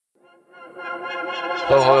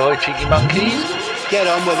Ahoy, cheeky monkeys. Get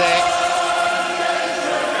on with it.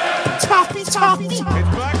 Toppy. It's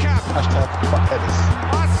Bergkamp. Hashtag fuck tennis.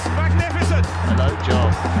 That's magnificent. Hello,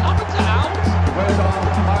 John. Up and down. Well done.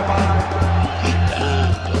 Bye-bye.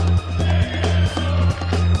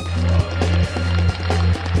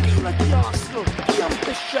 Be like the Arsenal. Be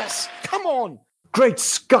ambitious. Come on. Great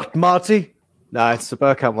Scott, Marty! No, it's the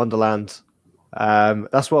Bergkamp Wonderland.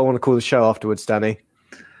 That's what I want to call the show afterwards, Danny,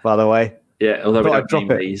 by the way. Yeah, although we Thought I'd don't drop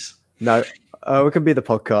name it. these. No, it can be the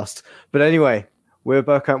podcast. But anyway, we're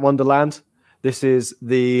Bergkamp Wonderland. This is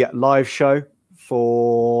the live show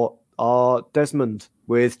for our Desmond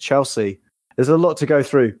with Chelsea. There's a lot to go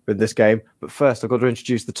through with this game, but first I've got to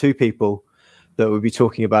introduce the two people that will be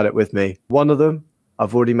talking about it with me. One of them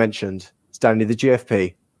I've already mentioned. It's Danny the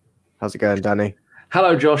GFP. How's it going, Danny?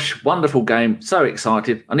 Hello, Josh. Wonderful game. So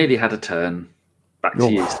excited. I nearly had a turn. Back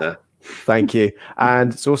to you, sir. Thank you.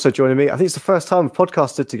 And it's also joining me. I think it's the first time we've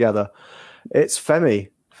podcasted together. It's Femi.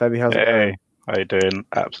 Femi, how's it going? Hey, how you doing?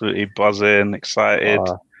 Absolutely buzzing, excited,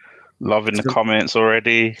 loving the comments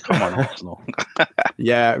already. Come on, Arsenal.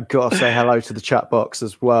 Yeah, got to say hello to the chat box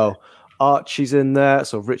as well. Archie's in there,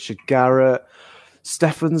 so Richard Garrett.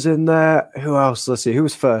 Stefan's in there. Who else? Let's see. Who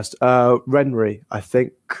was first? Renry, I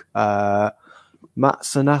think. Matt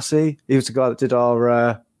Sanassi. He was the guy that did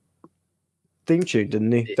our theme tune,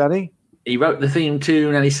 didn't he, Danny? He wrote the theme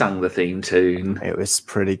tune and he sang the theme tune. It was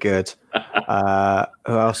pretty good. Who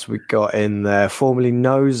else we got in there? Formerly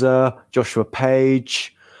Noza, Joshua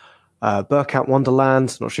Page, Bergkamp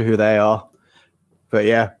Wonderland. Not sure who they are. But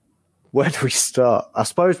yeah, where do we start? I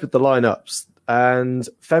suppose with the lineups. And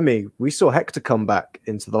Femi, we saw Hector come back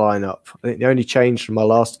into the lineup. I think the only change from our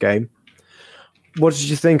last game. What did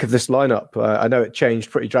you think of this lineup? I know it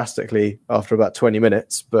changed pretty drastically after about 20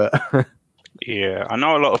 minutes, but... Yeah, I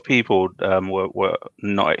know a lot of people were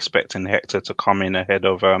not expecting Hector to come in ahead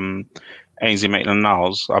of Ainsley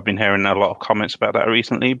Maitland-Niles. I've been hearing a lot of comments about that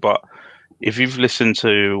recently, but if you've listened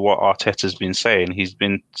to what Arteta's been saying, he's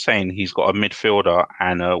been saying he's got a midfielder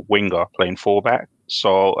and a winger playing fullback.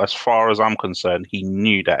 So as far as I'm concerned, he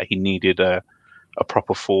knew that he needed a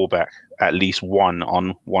proper fullback, at least one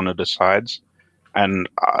on one of the sides. And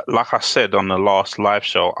like I said on the last live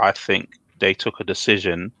show, I think they took a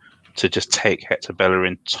decision to just take Hector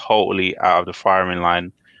Bellerin totally out of the firing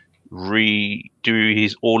line,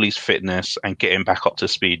 redo all his fitness and get him back up to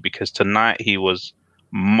speed, because tonight he was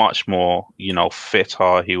much more,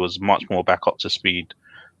 fitter. He was much more back up to speed.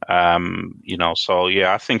 So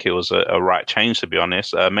yeah, I think it was a right change, to be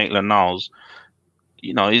honest. Maitland-Niles,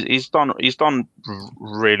 he's done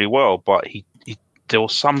really well, but there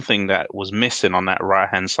was something that was missing on that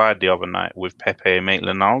right-hand side the other night with Pepe and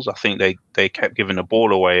Maitland-Niles. I think they kept giving the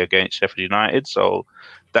ball away against Sheffield United, so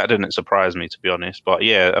that didn't surprise me, to be honest. But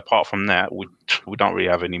yeah, apart from that, we don't really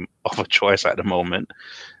have any other choice at the moment.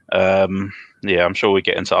 Yeah, I'm sure we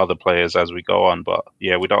get into other players as we go on, but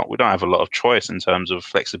yeah, we don't have a lot of choice in terms of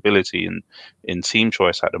flexibility in team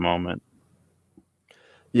choice at the moment.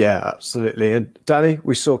 Yeah, absolutely. And Danny,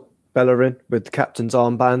 we saw Bellerin with the captain's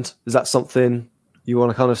armband. Is that something you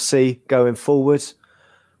want to kind of see going forward?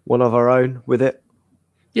 One of our own with it?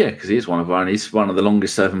 Yeah, because he is one of our own. He's one of the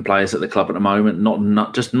longest serving players at the club at the moment.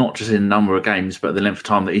 Not just in number of games, but the length of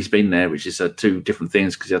time that he's been there, which is two different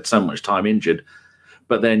things because he had so much time injured.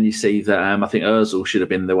 But then you see that I think Ozil should have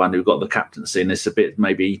been the one who got the captaincy, and it's a bit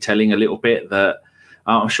maybe telling a little bit that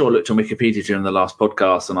I'm sure I looked on Wikipedia during the last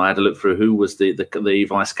podcast, and I had a look through who was the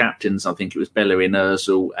vice captains. I think it was Bellerin,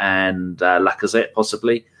 Ozil, and Lacazette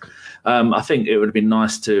possibly. I think it would have been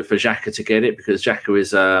nice for Xhaka to get it, because Xhaka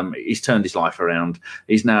is he's turned his life around.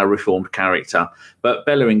 He's now a reformed character. But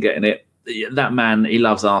Bellerin getting it, that man, he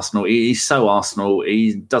loves Arsenal. He's so Arsenal.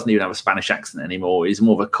 He doesn't even have a Spanish accent anymore. He's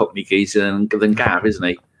more of a Cockney geezer than Gav, isn't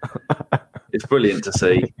he? It's brilliant to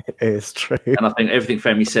see. It's true. And I think everything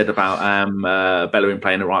Femi said about Bellerin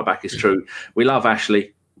playing at right back is true. We love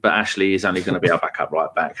Ashley, but Ashley is only going to be our backup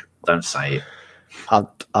right back. Don't say it.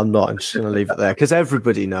 I'm not. I'm just going to leave it there because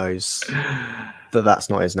everybody knows that that's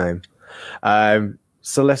not his name.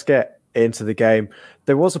 So let's get into the game.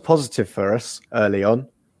 There was a positive for us early on.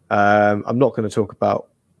 I'm not going to talk about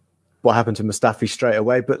what happened to Mustafi straight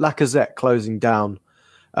away, but Lacazette closing down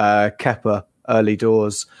Kepa early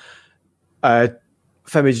doors. Femi,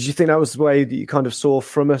 did you think that was the way that you kind of saw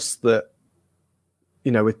from us that,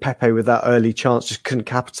 with Pepe with that early chance, just couldn't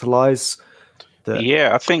capitalise? Yeah,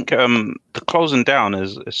 I think the closing down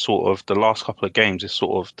is sort of the last couple of games is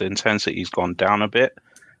sort of the intensity's gone down a bit.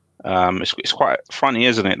 It's quite funny,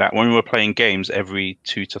 isn't it, that when we were playing games every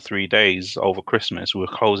 2 to 3 days over Christmas, we were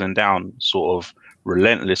closing down sort of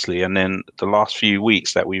relentlessly, and then the last few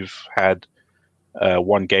weeks that we've had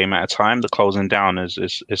one game at a time. The closing down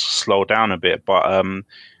is slowed down a bit, but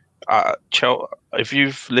if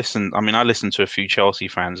you've listened, I mean, I listened to a few Chelsea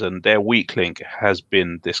fans, and their weak link has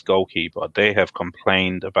been this goalkeeper. They have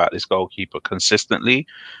complained about this goalkeeper consistently.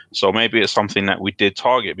 So maybe it's something that we did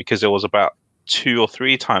target, because there was about 2 or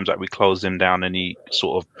 3 times that we closed him down and he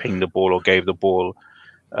sort of pinged the ball or gave the ball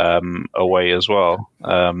away as well.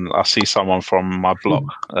 I see someone from my block,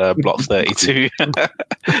 block 32,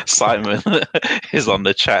 Simon, is on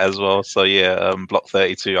the chat as well. So yeah, block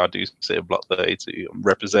 32. I do say block 32. I'm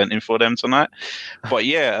representing for them tonight. But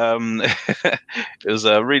yeah, it was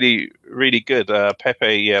really, really good.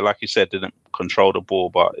 Pepe, yeah, like you said, didn't control the ball,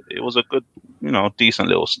 but it was a good, decent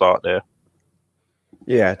little start there.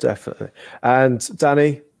 Yeah, definitely. And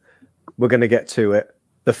Danny, we're going to get to it.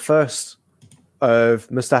 The first of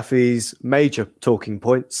Mustafi's major talking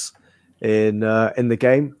points in the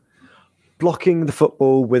game, blocking the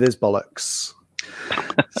football with his bollocks.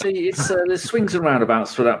 See, it's there's swings and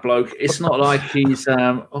roundabouts for that bloke. It's not like he's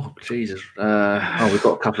oh Jesus. We've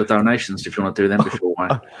got a couple of donations if you want to do them before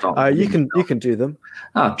I start. You can do them.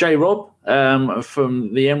 J Rob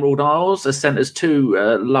from the Emerald Isles has sent us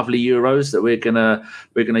 2 lovely euros that we're gonna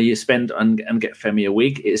spend and get Femi a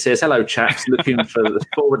week. It says, "Hello chaps, looking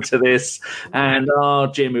forward to this." And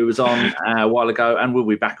Jim, who was on a while ago and will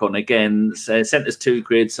be back on again, sent us 2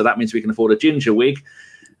 quid, so that means we can afford a ginger wig.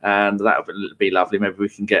 And that would be lovely. Maybe we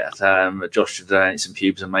can get Josh to donate some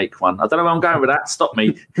pubes and make one. I don't know where I'm going with that. Stop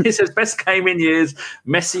me. It says, best game in years.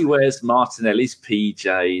 Messi wears Martinelli's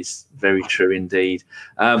PJs. Very true indeed.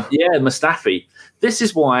 Mustafi. This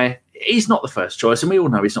is why he's not the first choice, and we all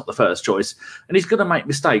know he's not the first choice, and he's going to make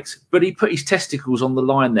mistakes, but he put his testicles on the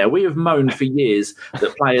line there. We have moaned for years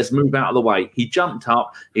that players move out of the way. He jumped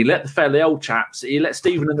up, he let the old chaps, he let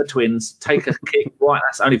Stephen and the twins take a kick right,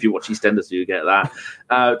 that's only if you watch EastEnders you get that,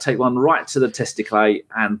 take one right to the testicle,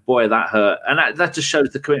 and boy, that hurt. And that just shows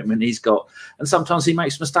the commitment he's got. And sometimes he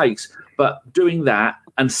makes mistakes, but doing that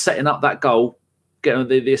and setting up that goal, getting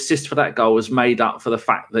the assist for that goal was made up for the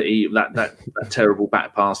fact that that terrible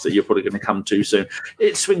back pass that you're probably going to come to soon.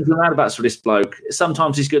 It swings and roundabouts for this bloke.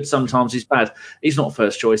 Sometimes he's good, sometimes he's bad. He's not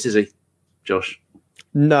first choice, is he, Josh?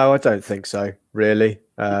 No, I don't think so, really.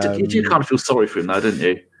 You kind of feel sorry for him, though, didn't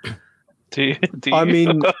you? Do you? I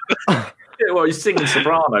mean... yeah, well, he's singing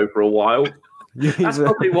soprano for a while. That's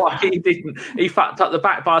probably why he didn't. He fucked up the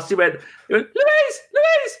back pass. He went Louise,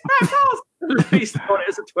 back pass. Louise thought it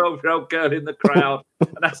was a 12-year-old girl in the crowd,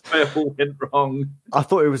 and that's where it all went wrong. I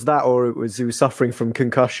thought it was that, or it was he was suffering from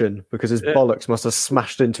concussion because his bollocks must have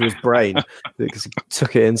smashed into his brain because he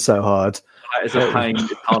took it in so hard. That is a pain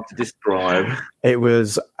it's hard to describe. It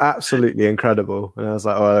was absolutely incredible, and I was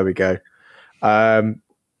like, "Oh, there we go."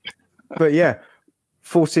 But yeah,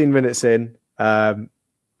 14 minutes in.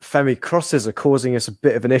 Femi crosses are causing us a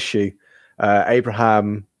bit of an issue.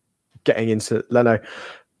 Abraham getting into Leno.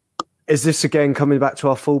 Is this again coming back to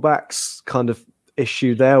our fullbacks kind of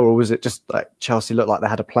issue there, or was it just like Chelsea looked like they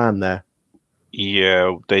had a plan there?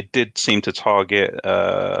 Yeah, they did seem to target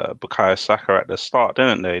Bukayo Saka at the start,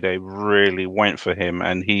 didn't they? They really went for him,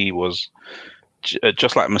 and he was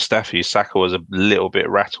just like Mustafi. Saka was a little bit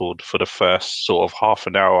rattled for the first sort of half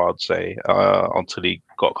an hour, I'd say, until he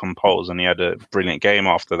got composed, and he had a brilliant game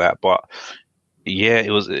after that. But yeah, it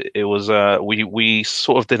was. We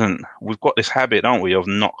sort of didn't. We've got this habit, don't we, of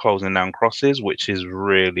not closing down crosses, which is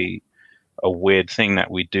really a weird thing that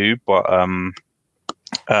we do. But I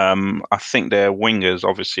think their wingers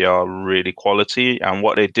obviously are really quality, and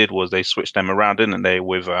what they did was they switched them around, didn't they,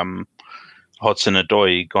 with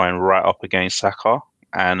Hudson-Odoi going right up against Saka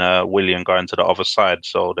and Willian going to the other side.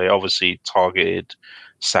 So they obviously targeted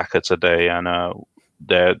Saka today, and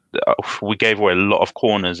we gave away a lot of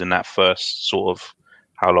corners in that first sort of,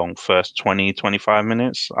 first 20, 25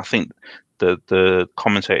 minutes. I think the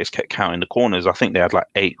commentators kept counting the corners. I think they had like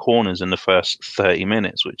 8 corners in the first 30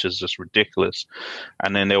 minutes, which is just ridiculous.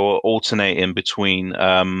 And then they were alternating between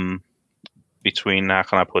how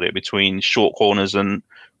can I put it, between short corners and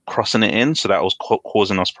crossing it in. So that was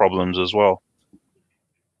causing us problems as well.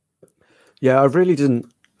 Yeah, I really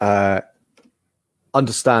didn't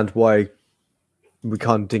understand why we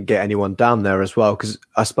kind of didn't get anyone down there as well, because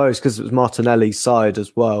I suppose because it was Martinelli's side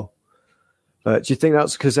as well. Do you think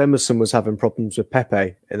that's because Emerson was having problems with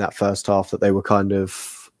Pepe in that first half, that they were getting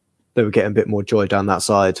a bit more joy down that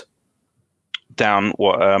side? Down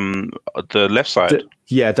what? The left side?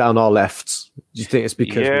 Down our left. Do you think it's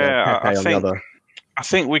because we had Pepe on the other? I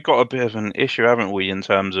think we got a bit of an issue, haven't we, in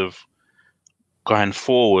terms of going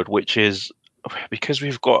forward, which is because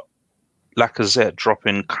we've got Lacazette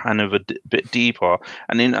dropping kind of a bit deeper.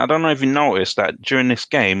 And then I don't know if you noticed that during this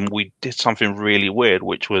game we did something really weird,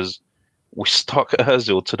 which was we stuck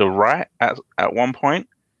Özil to the right at one point,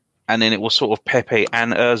 and then it was sort of Pepe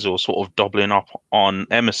and Özil sort of doubling up on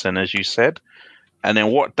Emerson, as you said. And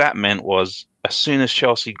then what that meant was, as soon as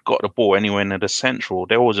Chelsea got the ball anywhere near the central,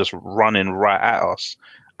 they were just running right at us,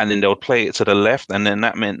 and then they would play it to the left, and then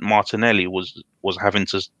that meant Martinelli was having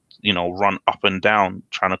to, run up and down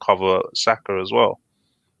trying to cover Saka as well.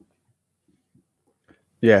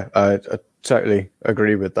 Yeah, I totally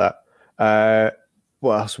agree with that.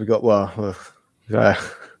 What else we got? Well,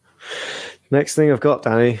 next thing I've got,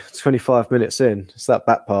 Danny, 25 minutes in, it's that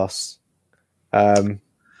back pass. So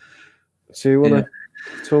you want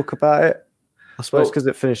to talk about it? I suppose because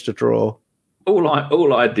it finished a draw.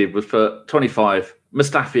 All I did was for 25,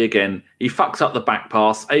 Mustafi again. He fucks up the back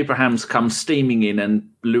pass. Abraham's comes steaming in and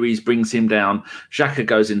Luis brings him down. Xhaka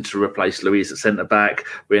goes in to replace Luis at centre back.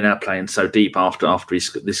 We're now playing so deep after he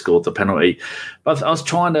scored the penalty. But I was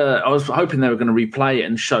hoping they were going to replay it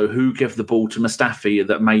and show who gave the ball to Mustafi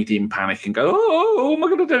that made him panic and go, oh, what am I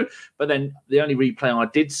going to do? But then the only replay I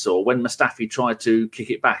did saw, when Mustafi tried to kick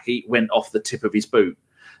it back, he went off the tip of his boot.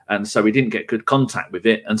 And so he didn't get good contact with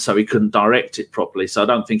it, and so he couldn't direct it properly. So I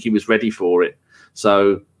don't think he was ready for it.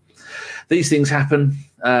 So these things happen,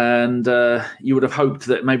 and you would have hoped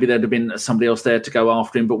that maybe there'd have been somebody else there to go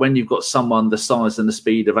after him. But when you've got someone the size and the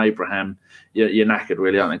speed of Abraham, you're knackered,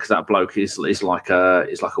 really, aren't you? Because that bloke is like a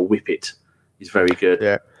whippet. He's very good.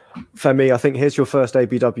 Yeah. Femi, I think here's your first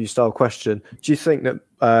ABW style question. Do you think that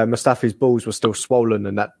Mustafi's balls were still swollen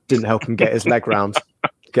and that didn't help him get his leg round?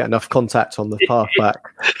 Get enough contact on the path back.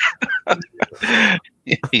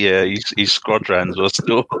 Yeah, his squadrons were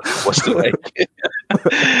still aching.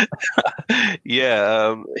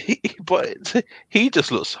 Yeah, but he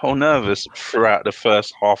just looked so nervous throughout the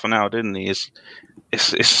first half an hour, didn't he?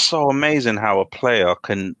 It's so amazing how a player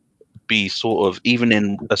can be sort of, even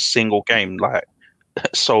in a single game, like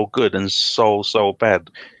so good and so bad.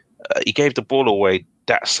 He gave the ball away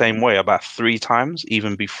that same way about 3 times,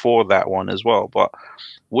 even before that one as well. But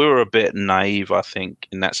we were a bit naive, I think,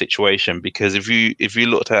 in that situation, because if you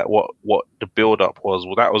looked at what the build up was,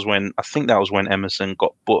 well, that was when Emerson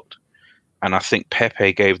got booked, and I think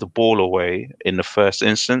Pepe gave the ball away in the first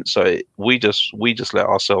instance. So we just let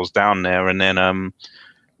ourselves down there, and then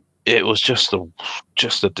it was just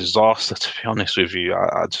a disaster, to be honest with you.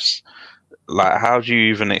 I just, like, how do you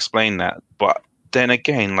even explain that? But then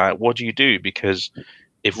again, like, what do you do? Because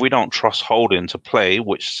if we don't trust Holding to play,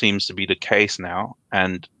 which seems to be the case now,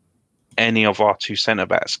 and any of our 2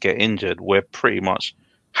 centre-backs get injured, we pretty much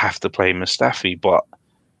have to play Mustafi. But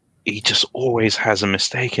he just always has a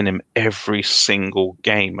mistake in him every single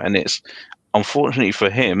game. And it's, unfortunately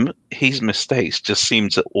for him, his mistakes just seem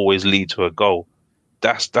to always lead to a goal.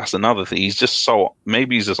 That's another thing. He's just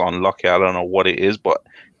maybe he's just unlucky. I don't know what it is, but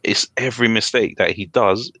it's every mistake that he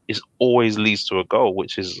does always leads to a goal,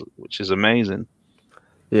 which is amazing.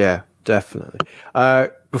 Yeah, definitely.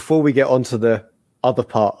 Before we get on to the other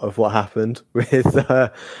part of what happened with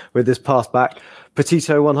this pass back,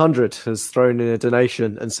 Petito 100 has thrown in a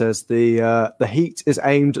donation and says the heat is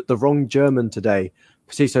aimed at the wrong German today.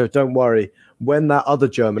 Petito, don't worry. When that other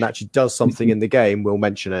German actually does something in the game, we'll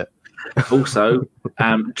mention it. Also,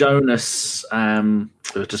 Jonas,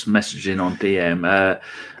 just messaging on DM.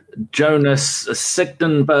 Jonas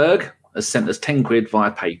Sigdenberg has sent us 10 quid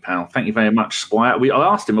via PayPal. Thank you very much, Squire.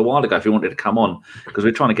 I asked him a while ago if he wanted to come on, because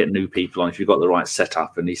we're trying to get new people on if you've got the right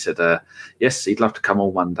setup. And he said, yes, he'd love to come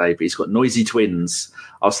on one day, but he's got noisy twins.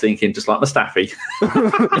 I was thinking, just like Mustafi.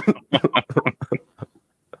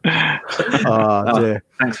 Dear.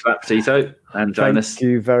 Thanks for that, Petito and Jonas. Thank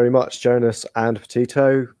you very much, Jonas and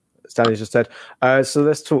Petito. Stanley just said. So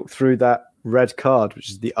let's talk through that red card, which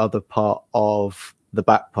is the other part of the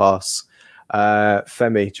back pass.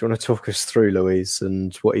 Femi, do you want to talk us through Luis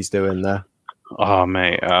and what he's doing there? Oh,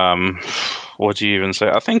 mate. What do you even say?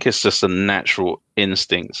 I think it's just a natural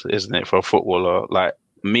instinct, isn't it, for a footballer? Like,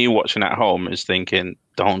 me watching at home is thinking,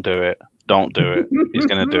 don't do it. Don't do it. He's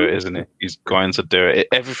going to do it, isn't he? He's going to do it.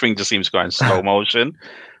 Everything just seems to go in slow motion.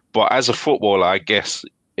 But as a footballer, I guess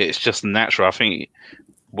it's just natural. I think,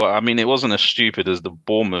 well, I mean, it wasn't as stupid as the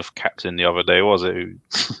Bournemouth captain the other day, was it?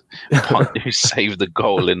 Who saved the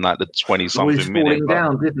goal in like the 20-something minute. He was falling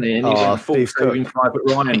down, didn't he? And he went full saving Private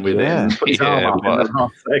Ryan with it and put his arm up in the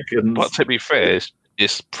last seconds. But to be fair,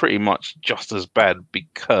 it's pretty much just as bad,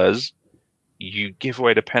 because you give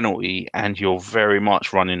away the penalty and you're very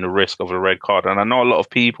much running the risk of a red card. And I know a lot of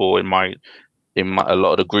people in a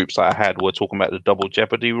lot of the groups that I had were talking about the double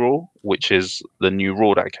jeopardy rule, which is the new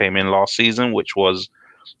rule that came in last season, which was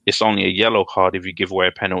it's only a yellow card if you give away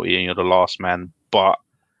a penalty and you're the last man. But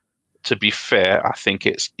to be fair, I think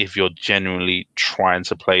it's if you're genuinely trying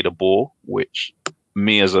to play the ball, which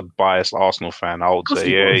me as a biased Arsenal fan, I would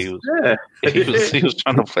say, he was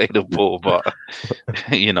trying to play the ball, but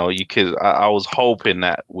you could. I was hoping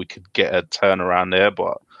that we could get a turnaround there,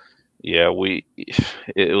 but yeah,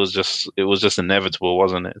 it was just inevitable,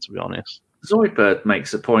 wasn't it? To be honest. Zoidberg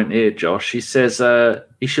makes a point here, Josh. He says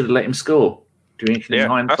he should have let him score. Do you think in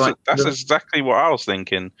hindsight? That's exactly what I was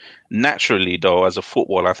thinking. Naturally, though, as a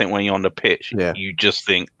footballer, I think when you're on the pitch, you just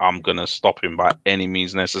think, I'm going to stop him by any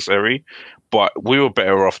means necessary. But we were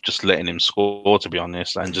better off just letting him score, to be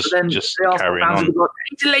honest, and just carrying on.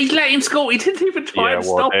 He let him score. He didn't even try and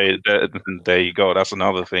stop. There you go. That's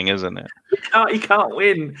another thing, isn't it? He can't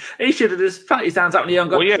win. He should have just put his hands up in the air and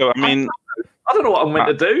gone, well, yeah, I mean... I don't know what I'm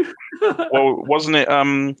meant to do. Well, wasn't it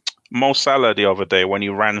Mo Salah the other day when he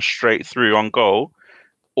ran straight through on goal?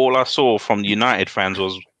 All I saw from the United fans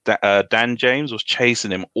was that Dan James was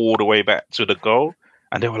chasing him all the way back to the goal.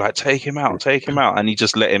 And they were like, take him out. And he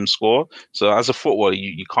just let him score. So as a footballer,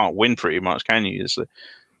 you can't win pretty much, can you? It's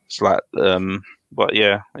like, but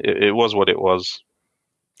yeah, it was what it was.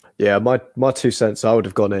 Yeah, my 2 cents, I would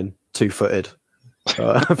have gone in 2-footed.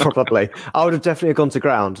 Probably. I would have definitely gone to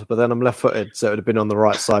ground, but then I'm left-footed, so it would have been on the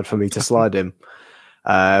right side for me to slide him.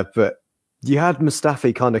 But you had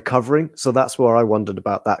Mustafi kind of covering, so that's where I wondered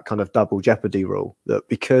about that kind of double jeopardy rule, that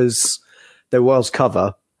because there was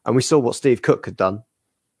cover, and we saw what Steve Cook had done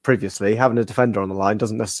previously, having a defender on the line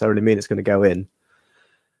doesn't necessarily mean it's going to go in.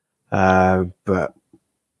 But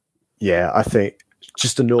yeah, I think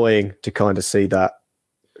just annoying to kind of see that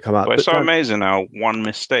come out. But it's so amazing how one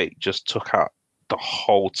mistake just took out the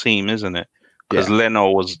whole team, isn't it? Because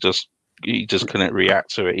Leno was he just couldn't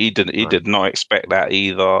react to it. He did not expect that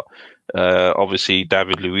either. Obviously,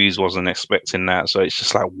 David Luiz wasn't expecting that. So it's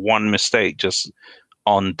just like one mistake just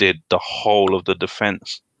undid the whole of the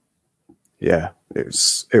defense. Yeah,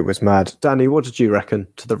 it was mad. Danny, what did you reckon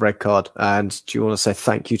to the red card? And do you want to say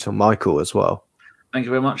thank you to Michael as well? Thank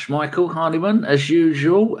you very much, Michael Hardiman, as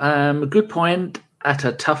usual. A good point at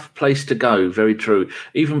a tough place to go. Very true.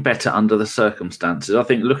 Even better under the circumstances. I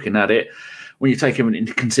think looking at it, when you take him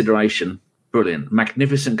into consideration, brilliant,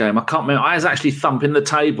 magnificent game. I can't remember. I was actually thumping the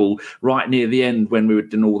table right near the end when we were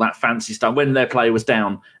doing all that fancy stuff, when their player was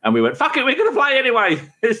down, and we went, fuck it, we're going to play anyway.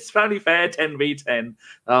 It's only fair, 10v10.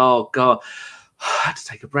 Oh, God. I had to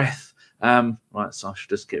take a breath. Right, so I should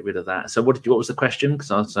just get rid of that. So what was the question?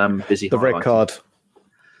 Because I was busy. The red card.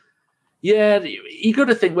 Yeah, you got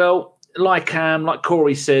to think, well, like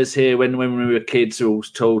Corey says here, when we were kids, we were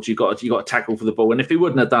always told you got to tackle for the ball, and if he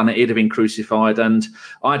wouldn't have done it, he'd have been crucified. And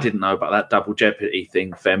I didn't know about that double jeopardy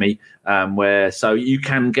thing, Femi, where so you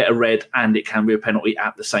can get a red and it can be a penalty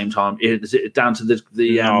at the same time. Is it down to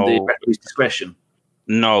the referee's discretion?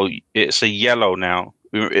 No, it's a yellow now.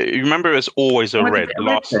 Remember, it's always a red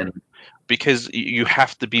because you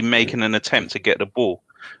have to be making an attempt to get the ball.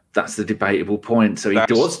 That's the debatable point. So he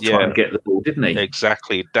was trying to get the ball, didn't he?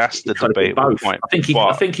 Exactly. That's the debatable point. I think he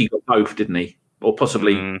got both, didn't he? Or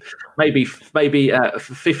possibly maybe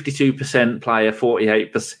 52% player,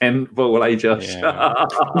 48% ball, Josh. Yeah.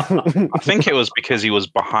 I think it was because he was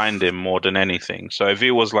behind him more than anything. So if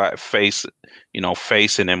he was like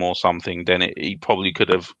facing him or something, then he probably could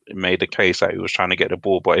have made a case that he was trying to get the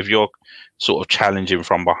ball. But if you're sort of challenging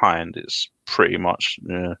from behind, it's pretty much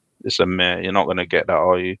it's a mare. You're not going to get that,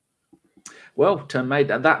 are you? Well,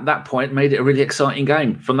 that point made it a really exciting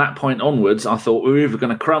game. From that point onwards, I thought we were either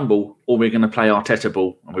going to crumble or we were going to play Arteta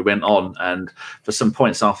ball, and we went on. And for some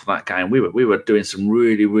points after that game, we were doing some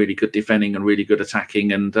really, really good defending and really good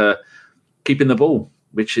attacking and keeping the ball,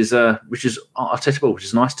 which is Arteta ball, which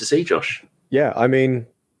is nice to see, Josh. Yeah, I mean,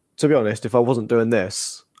 to be honest, if I wasn't doing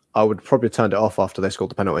this, I would probably have turned it off after they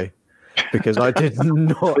scored the penalty. Because I did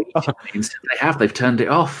not. They've turned it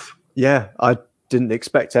off. Yeah, I didn't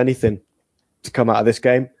expect anything to come out of this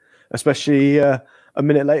game, especially a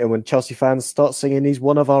minute later when Chelsea fans start singing "He's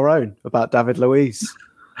one of our own" about David Luiz.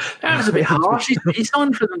 That was a bit harsh. He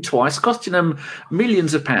signed for them twice, costing them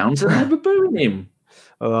millions of pounds, and they were booing him.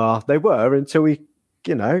 They were until he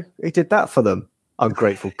did that for them.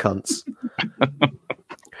 Ungrateful cunts.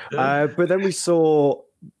 But then we saw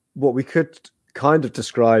what we could kind of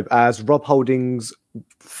describe as Rob Holding's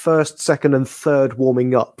first, second, and third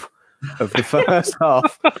warming up of the first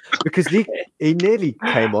half, because he nearly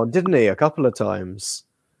came on, didn't he, a couple of times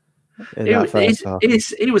in that first half.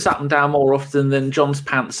 He was up and down more often than John's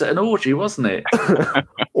pants at an orgy, wasn't it?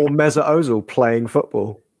 Or Mesut Ozil playing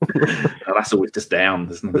football. No, that's always just down.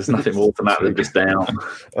 There's nothing more than that than just down.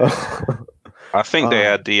 I think they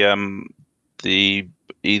had the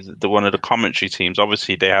one of the commentary teams.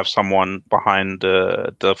 Obviously, they have someone behind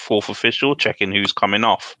the fourth official checking who's coming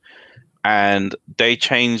off, and they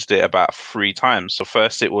changed it about 3 times. So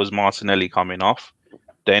first it was Martinelli coming off,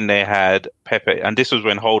 then they had Pepe, and this was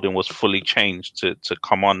when Holding was fully changed to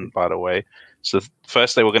come on, by the way. So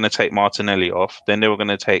first they were going to take Martinelli off, then they were going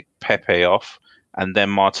to take Pepe off, and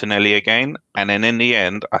then Martinelli again. And then in the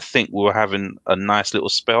end, I think we were having a nice little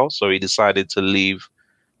spell, so he decided to leave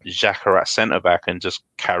Xhaka at centre-back and just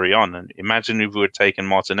carry on. And imagine if we had taken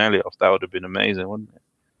Martinelli off, that would have been amazing, wouldn't it?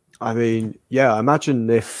 I mean, yeah, imagine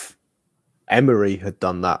if Emery had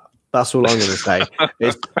done that. That's all I'm going to say.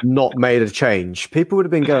 It's not made a change. People would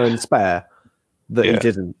have been going spare that he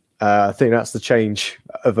didn't. I think that's the change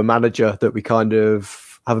of a manager that we kind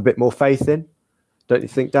of have a bit more faith in. Don't you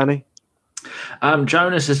think, Danny?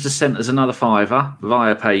 Jonas has just sent us another £5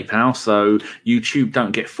 via PayPal, so YouTube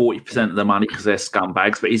don't get 40% of the money because they're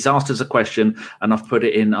scumbags, but he's asked us a question and I've put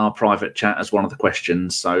it in our private chat as one of the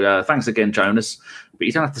questions. So thanks again, Jonas, but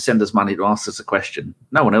you don't have to send us money to ask us a question.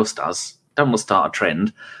 No one else does. Don't want to start a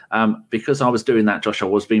trend. Because I was doing that, Josh, I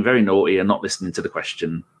was being very naughty and not listening to the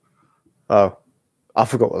question. Oh, I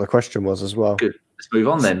forgot what the question was as well. Good. Let's move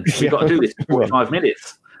on then. We've got to do this in 45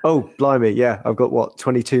 minutes. Oh, blimey, yeah. I've got,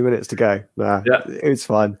 22 minutes to go. Nah, yeah. It's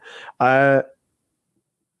fine. So,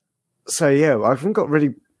 yeah, I haven't got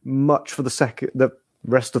really much for the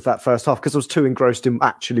rest of that first half because I was too engrossed in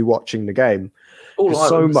actually watching the game. It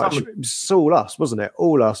was all us, wasn't it?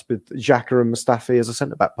 All us with Xhaka and Mustafi as a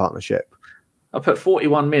centre-back partnership. I put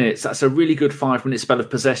 41 minutes. That's a really good 5-minute spell of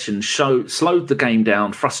possession. Slowed the game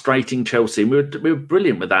down, frustrating Chelsea. We were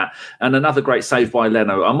brilliant with that. And another great save by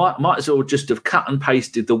Leno. I might as well just have cut and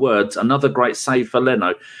pasted the words, another great save for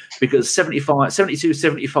Leno, because 75, 72,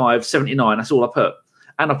 75, 79, that's all I put.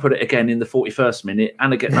 And I put it again in the 41st minute,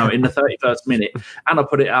 and again, in the 31st minute, and I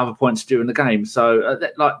put it at other points during the game. So,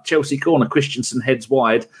 like Chelsea corner, Christensen heads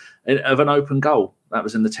wide of an open goal. That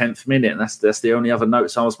was in the 10th minute, and that's the only other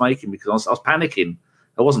notes I was making because I was panicking.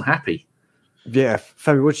 I wasn't happy. Yeah,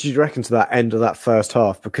 Femi, what did you reckon to that end of that first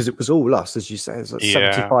half? Because it was all us, as you say, it's like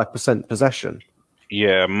 75% possession.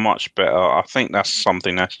 Yeah, much better. I think that's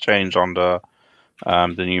something that's changed under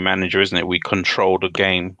the new manager, isn't it? We control the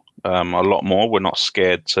game a lot more. We're not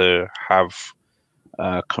scared to have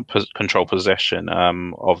control possession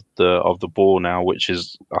of the ball now, which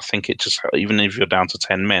is, I think it just, even if you're down to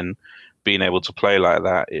 10 men, being able to play like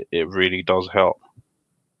that, it really does help.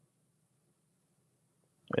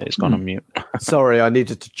 It's gone on mute. Sorry, I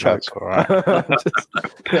needed to choke. That's all right.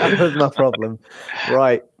 That was my problem.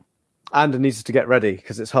 Right. Ander needs to get ready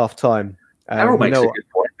because it's half time. Errol makes a good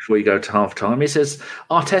point before you go to half time. He says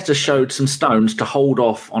Arteta showed some stones to hold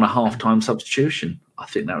off on a half time substitution. I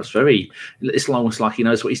think that was it's almost like he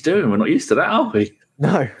knows what he's doing. We're not used to that, are we?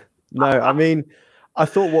 No. I mean, I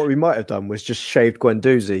thought what we might have done was just shaved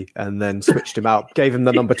Guendouzi and then switched him out, gave him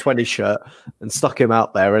the number 20 shirt and stuck him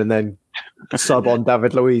out there and then sub on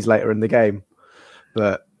David Luiz later in the game.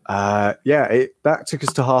 But that took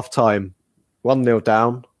us to half time, 1-0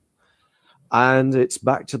 down. And it's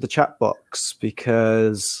back to the chat box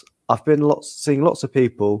because I've been seeing lots of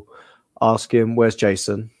people asking, where's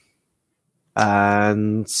Jason?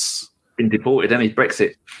 And been deported, and he's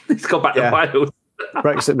Brexit. He's gone back to Wales.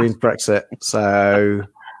 Brexit means Brexit. So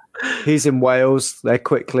he's in Wales. They're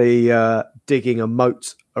quickly digging a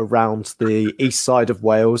moat around the east side of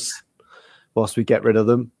Wales whilst we get rid of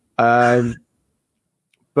them.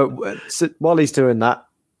 But while he's doing that,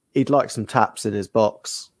 he'd like some taps in his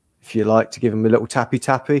box. If you like to give him a little tappy.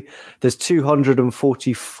 There's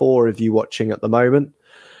 244 of you watching at the moment.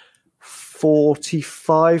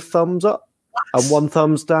 45 thumbs up and 1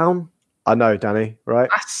 thumbs down. I know, Danny,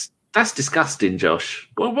 right? That's disgusting, Josh.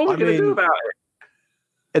 What are we going to do about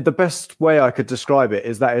it? The best way I could describe it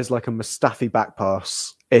is that it's like a Mustafi back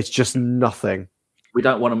pass. It's just nothing. We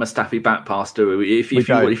don't want a Mustafi back pass, do we? If you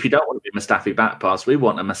don't want to be Mustafi back pass, we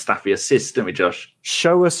want a Mustafi assist, don't we, Josh?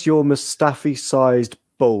 Show us your Mustafi-sized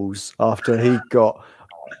balls after he got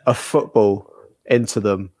a football into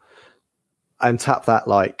them and tap that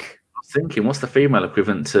like... I was thinking, what's the female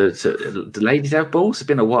equivalent to do ladies have balls? It's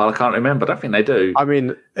been a while, I can't remember. I don't think they do. I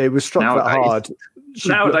mean, it was struck that hard.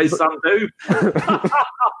 Nowadays, some do.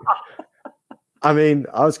 I mean,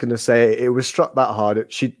 I was going to say it was struck that hard.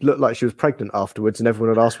 She looked like she was pregnant afterwards and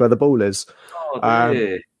everyone had asked where the ball is. Oh,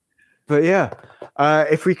 dear. But yeah,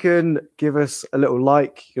 if we can give us a little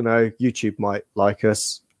like, YouTube might like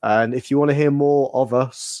us. And if you want to hear more of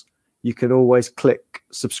us, you can always click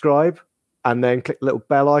subscribe and then click the little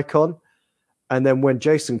bell icon. And then when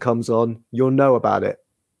Jason comes on, you'll know about it.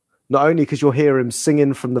 Not only because you'll hear him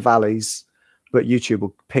singing from the valleys, but YouTube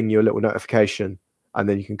will ping you a little notification and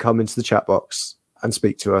then you can come into the chat box and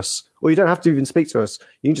speak to us. Or you don't have to even speak to us.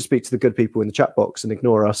 You can just speak to the good people in the chat box and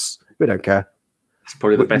ignore us. We don't care. It's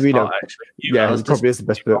probably the best We part, don't- actually. Yeah, it probably is the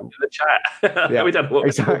best bit. The chat. Yeah, We don't know what we're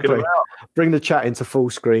exactly. talking about. Bring the chat into full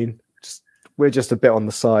screen. We're just a bit on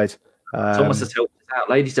the side. Thomas has helped us out.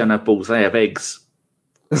 Ladies don't have balls; they have eggs.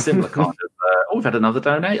 Similar kind of. We've had another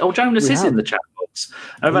donation. Oh, Jonas We is have. in the chat box.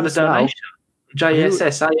 And we've Who's had a now? donation.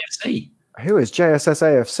 JSS AFC. Who is JSS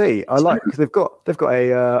AFC? I like they've got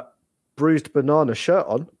a bruised banana shirt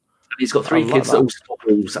on. He's got 3 I like kids that that. all stop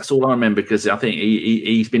balls. That's all I remember because I think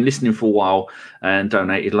he's been listening for a while and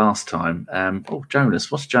donated last time. Jonas,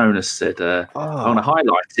 what's Jonas said? I want to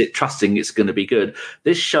highlight it, trusting it's going to be good.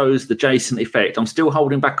 This shows the Jason effect. I'm still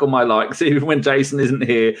holding back on my likes, even when Jason isn't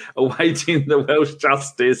here, awaiting the Welsh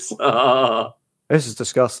justice. This is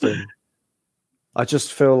disgusting. I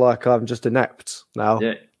just feel like I'm just inept now.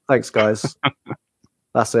 Yeah, Thanks, guys.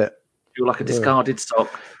 That's it. feel like a discarded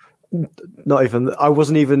sock. Not even. I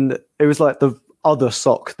wasn't even. It was like the other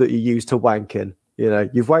sock that you use to wank in. You know,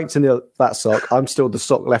 you've wanked in that sock. I'm still the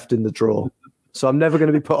sock left in the drawer, so I'm never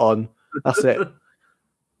going to be put on. That's it.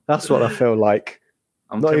 That's what I feel like.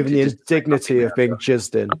 I'm Not even tempted the just to say indignity nothing of being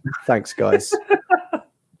jizzed in. Thanks, guys.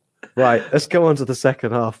 Right, let's go on to the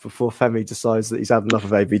second half before Femi decides that he's had enough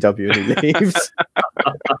of ABW and he leaves.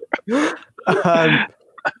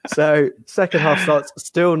 So second half starts.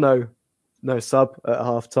 Still no sub at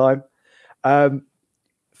half time. Femi,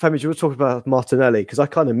 do you want to talk about Martinelli? Because I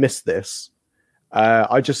kind of missed this.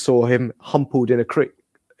 I just saw him humbled in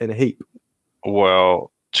a heap.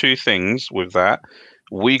 Well, 2 things with that.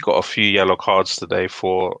 We got a few yellow cards today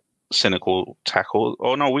for cynical tackle.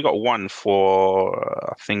 Oh no, we got one for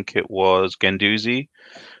I think it was Guendouzi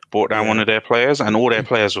brought down one of their players, and all their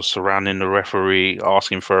players were surrounding the referee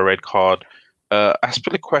asking for a red card.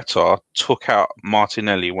 Aspilicueta took out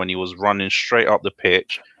Martinelli when he was running straight up the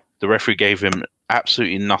pitch. The referee gave him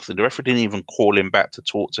absolutely nothing. The referee didn't even call him back to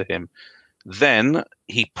talk to him. Then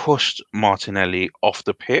he pushed Martinelli off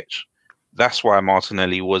the pitch. That's why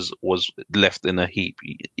Martinelli was left in a heap.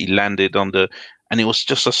 He landed on and it was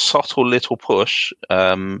just a subtle little push,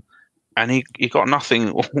 and he got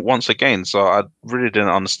nothing once again. So I really didn't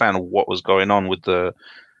understand what was going on with the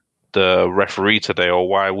referee today, or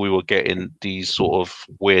why we were getting these sort of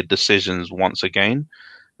weird decisions once again.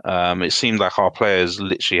 It seemed like our players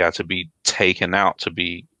literally had to be taken out to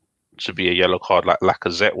be a yellow card, like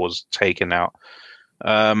Lacazette was taken out.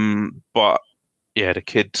 But yeah, the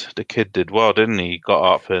kid did well, didn't he?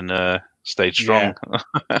 Got up and stayed strong.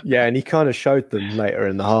 Yeah, and he kind of showed them later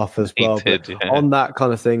in the half as well. He did, yeah. On that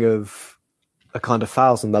kind of thing of the kind of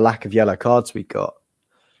fouls and the lack of yellow cards we got,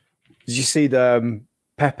 did you see the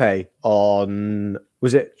Pepe on,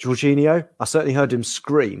 was it Jorginho? I certainly heard him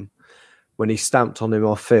scream when he stamped on him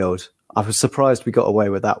off field. I was surprised we got away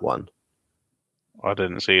with that one. I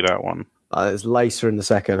didn't see that one. It was later in the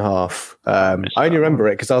second half. I only remember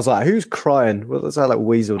it because I was like, who's crying? What's that like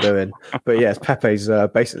weasel doing? But yes, Pepe's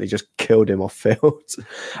basically just killed him off field.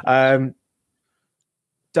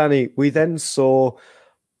 Danny, we then saw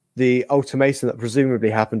the ultimatum that presumably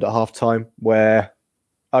happened at half time where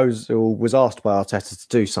Ozil was asked by Arteta to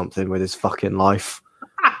do something with his fucking life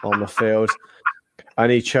on the field.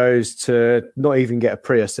 And he chose to not even get a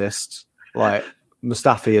pre-assist like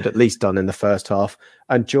Mustafi had at least done in the first half,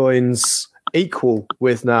 and joins equal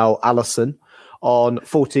with now Alisson on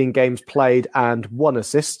 14 games played and 1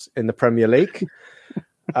 assist in the Premier League.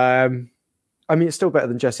 I mean, it's still better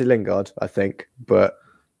than Jesse Lingard, I think, but,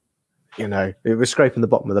 you know, it was scraping the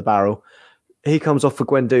bottom of the barrel. He comes off for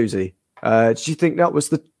Guendouzi. Did you think that was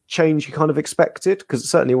the change you kind of expected? Because it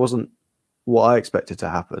certainly wasn't what I expected to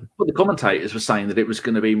happen. Well, the commentators were saying that it was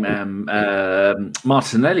going to be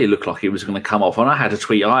Martinelli looked like he was going to come off. And I had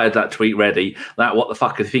that tweet ready. That what the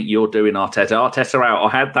fuck do you think you're doing, Arteta? Arteta out. I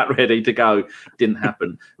had that ready to go. Didn't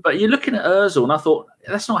happen. But you're looking at Ozil, and I thought,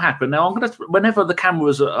 that's not happened. Now, I'm going to, whenever the camera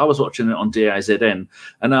was, I was watching it on DAZN,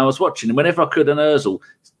 and I was watching, and whenever I could, an Ozil,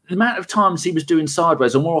 the amount of times he was doing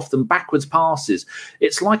sideways or more often backwards passes,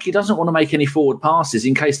 it's like he doesn't want to make any forward passes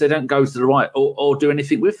in case they don't go to the right or do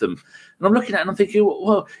anything with them. And I'm looking at it and I'm thinking,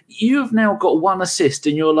 well, you've now got 1 assist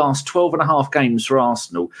in your last 12 and a half games for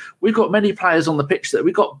Arsenal. We've got many players on the pitch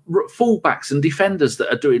we've got fullbacks and defenders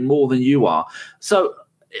that are doing more than you are. So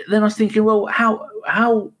then I was thinking, well, how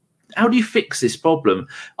do you fix this problem?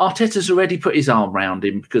 Arteta's already put his arm around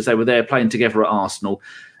him because they were there playing together at Arsenal.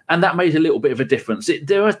 And that made a little bit of a difference.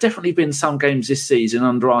 There has definitely been some games this season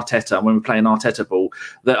under Arteta, when we're playing Arteta ball,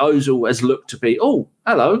 that Ozil has looked to be, oh,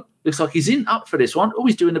 hello, Looks like he's up for this one. Oh,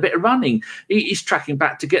 he's doing a bit of running. He's tracking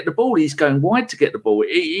back to get the ball. He's going wide to get the ball.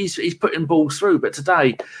 He's putting balls through. But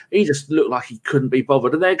today, he just looked like he couldn't be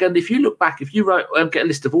bothered. And again, if you look back, if you get a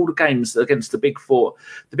list of all the games against the Big Four,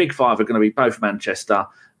 the Big Five are going to be both Manchester,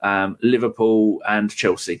 Liverpool and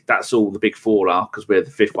Chelsea. That's all the Big Four are, because we're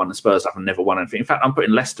the fifth one. The Spurs haven't never won anything. In fact, I'm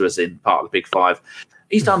putting Leicester as in part of the Big Five.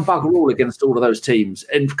 He's done bugger all against all of those teams.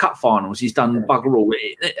 In cup finals, he's done bugger all.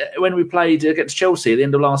 When we played against Chelsea at the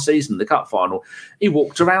end of last season, the cup final, he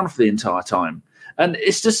walked around for the entire time. And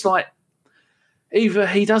it's just like, either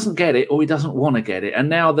he doesn't get it or he doesn't want to get it. And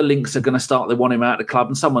now the links are going to start. They want him out of the club.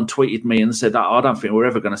 And someone tweeted me and said, I don't think we're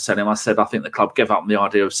ever going to sell him. I said, I think the club gave up on the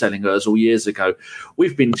idea of selling Ozil years ago.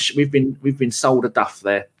 We've been sold a duff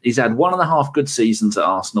there. He's had 1.5 good seasons at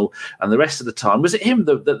Arsenal, and the rest of the time, was it him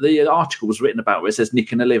that the article was written about where it says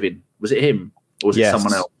nicking a living? Was it him or was it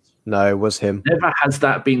someone else? No, it was him. Never has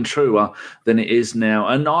that been truer than it is now.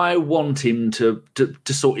 And I want him to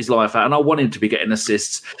sort his life out. And I want him to be getting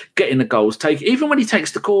assists, getting the goals. Even when he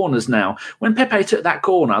takes the corners now. When Pepe took that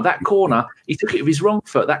corner, he took it with his wrong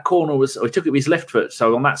foot. That corner he took it with his left foot.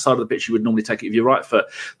 So on that side of the pitch, you would normally take it with your right foot.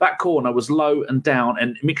 That corner was low and down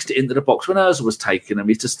and mixed it into the box. When Ozil was taking him,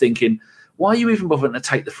 he's just thinking, why are you even bothering to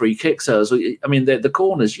take the free kicks, Ozil? I mean, the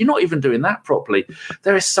corners, you're not even doing that properly.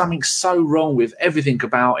 There is something so wrong with everything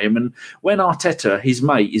about him. And when Arteta, his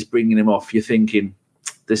mate, is bringing him off, you're thinking,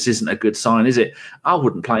 this isn't a good sign, is it? I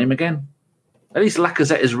wouldn't play him again. At least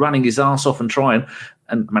Lacazette is running his arse off and trying,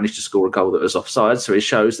 and managed to score a goal that was offside. So it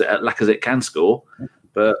shows that Lacazette can score.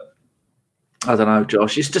 But I don't know,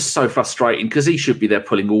 Josh. It's just so frustrating because he should be there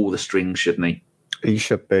pulling all the strings, shouldn't he? He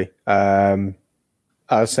should be.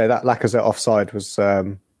 I'd say that Lacazette offside was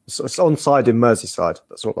it's onside in Merseyside.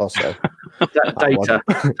 That's what I'll say. Data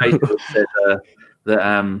said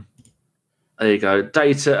that. There you go.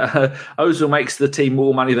 Data. Ozil makes the team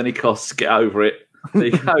more money than he costs. Get over it. There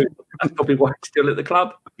you go. That's probably why he's still at the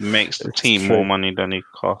club. He makes the team more money than he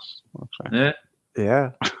costs. Okay.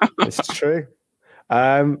 Yeah, it's true.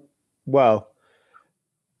 Well,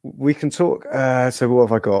 we can talk. So what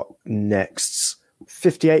have I got next?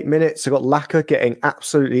 58 minutes. I got Laka getting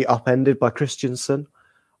absolutely upended by Christensen.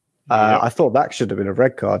 I thought that should have been a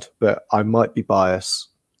red card, but I might be biased.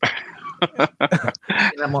 You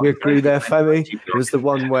agree there, Femi? It was the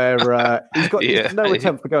one where he's got no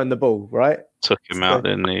attempt for going the ball, right? Took him out,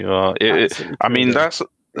 didn't he? I mean, that's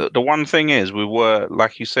the one thing is we were,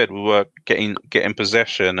 like you said, we were getting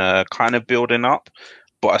possession, kind of building up.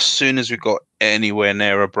 But as soon as we got anywhere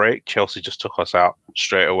near a break, Chelsea just took us out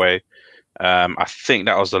straight away. I think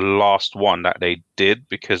that was the last one that they did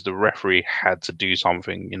because the referee had to do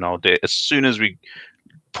something. You know, as soon as we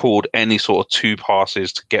pulled any sort of two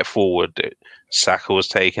passes to get forward, Saka was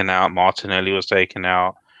taken out, Martinelli was taken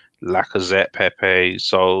out, Lacazette, Pepe.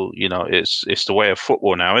 So you know, it's the way of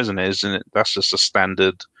football now, isn't it? Isn't it? That's just a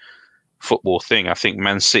standard football thing. I think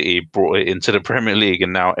Man City brought it into the Premier League,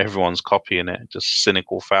 and now everyone's copying it. Just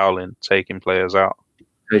cynical fouling, taking players out,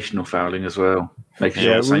 occasional fouling as well, making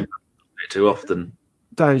sure the same too often.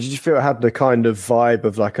 Dan, did you feel it had the kind of vibe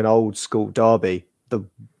of like an old school derby?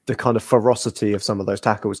 The kind of ferocity of some of those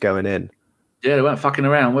tackles going in. Yeah, they weren't fucking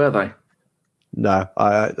around, were they? No,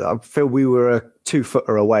 I feel we were a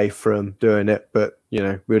 2-footer away from doing it, but you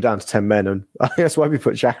know we were down to 10 men, and I think that's why we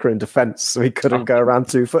put Xhaka in defence, so he couldn't go around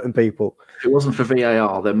 2-footing people. If it wasn't for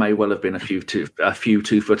VAR, there may well have been a few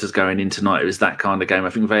 2-footers going in tonight. It was that kind of game. I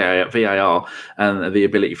think VAR and the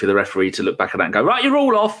ability for the referee to look back at that and go, right, you're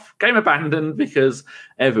all off, game abandoned, because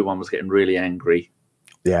everyone was getting really angry.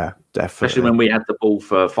 Yeah, definitely. Especially when we had the ball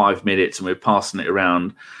for 5 minutes and we were passing it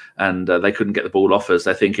around and they couldn't get the ball off us.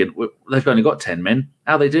 They're thinking, they've only got 10 men.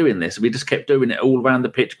 How are they doing this? We just kept doing it all around the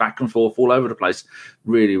pitch, back and forth, all over the place.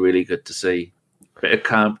 Really, really good to see. Bit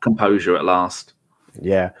of composure at last.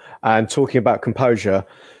 Yeah, and talking about composure,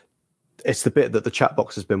 it's the bit that the chat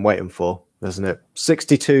box has been waiting for, isn't it?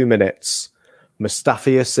 62 minutes,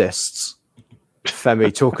 Mustafi assists.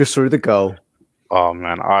 Femi, talk us through the goal. Oh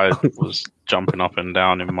man, I was jumping up and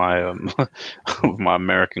down in my with my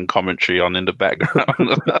American commentary on in the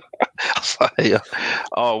background. I was like,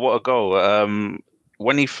 oh, what a goal!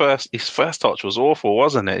 When his first touch was awful,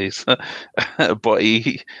 wasn't it? But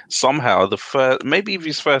he somehow maybe if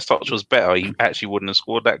his first touch was better, he actually wouldn't have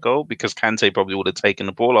scored that goal because Kante probably would have taken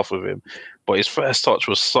the ball off of him. But his first touch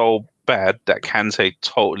was so bad that Kante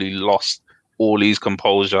totally lost all his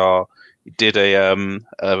composure. He did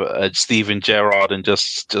a Steven Gerrard and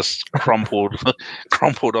just crumpled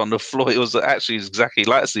on the floor. It was actually exactly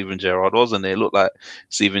like Steven Gerrard, wasn't it? It looked like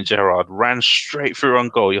Steven Gerrard ran straight through on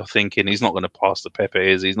goal. You're thinking he's not going to pass to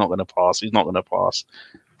Pepe, is he? He's not going to pass. He's not going to pass.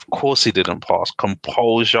 course he didn't pass.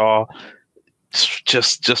 Composure,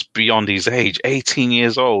 just beyond his age. 18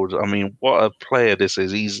 years old. I mean, what a player this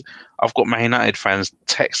is. I've got Man United fans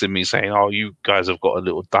texting me saying, "Oh, you guys have got a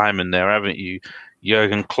little diamond there, haven't you?"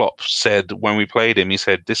 Jurgen Klopp said when we played him, he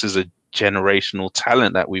said, "This is a generational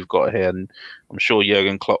talent that we've got here." And I'm sure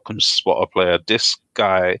Jurgen Klopp can spot a player. This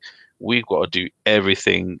guy, we've got to do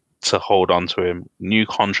everything to hold on to him. New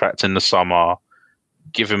contract in the summer,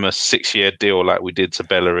 give him a 6-year deal like we did to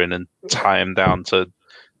Bellerin, and tie him down to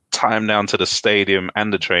the stadium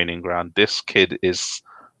and the training ground. This kid is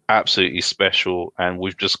absolutely special, and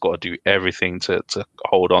we've just got to do everything to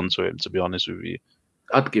hold on to him, to be honest with you.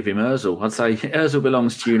 I'd give him Ozil. I'd say Ozil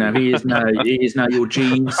belongs to you now. He is now your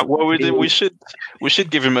genes. Well, we should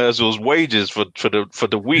give him Ozil's wages for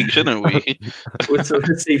the week, shouldn't we? We'll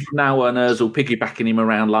see from now on Ozil piggybacking him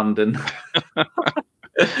around London.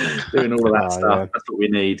 Doing all of that stuff. Yeah. That's what we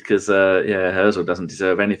need, because Ozil doesn't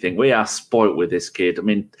deserve anything. We are spoilt with this kid. I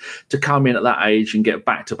mean, to come in at that age and get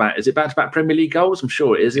back-to-back, is it back-to-back Premier League goals? I'm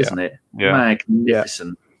sure it is, isn't it? Yeah.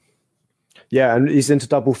 Magnificent. Yeah, and he's into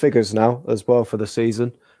double figures now as well for the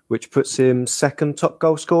season, which puts him second top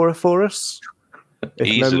goal scorer for us.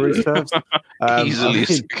 If memory serves. Easily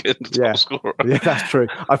second top scorer. Yeah, that's true.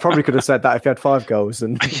 I probably could have said that if he had 5 goals,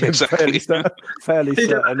 and exactly. fairly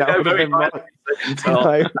certain that would have been right.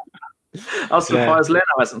 I was surprised Leno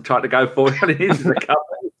hasn't tried to go for it in the cup.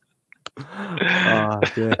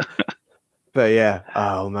 Yeah. But yeah,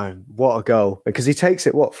 oh man, what a goal! Because he takes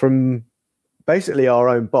it from basically our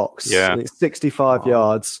own box. Yeah, and it's 65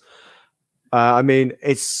 yards. I mean,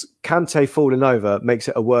 it's Kante falling over makes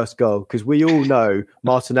it a worse goal, because we all know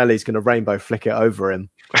Martinelli's going to rainbow flick it over him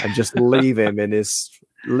and just leave him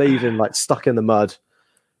like stuck in the mud.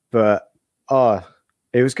 But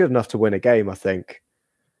it was good enough to win a game, I think.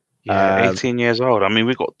 Yeah, 18 years old. I mean,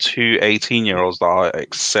 we've got 2 18-year-olds that are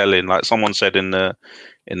excelling. Like someone said in the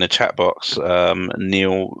chat box,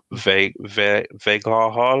 Neil Vegahala.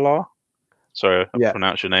 Sorry, I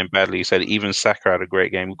pronounced your name badly. He said even Saka had a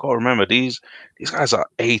great game. We've got to remember, these guys are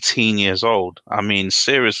 18 years old. I mean,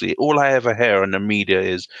 seriously, all I ever hear in the media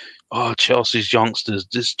is, "Oh, Chelsea's youngsters,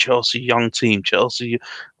 this Chelsea young team, Chelsea,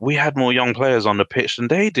 we had more young players on the pitch than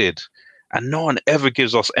they did." And no one ever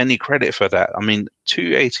gives us any credit for that. I mean,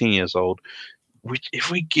 2 18 years old, we've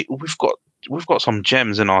got some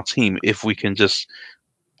gems in our team. If we can just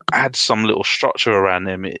add some little structure around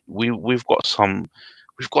them, we've got something,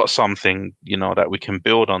 that we can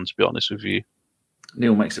build on, to be honest with you.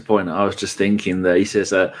 Neil makes a point. I was just thinking that he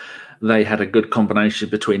says they had a good combination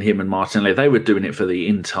between him and Martinelli. They were doing it for the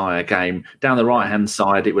entire game. Down the right-hand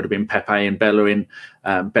side, it would have been Pepe and Bellerin.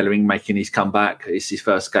 Bellerin making his comeback. It's his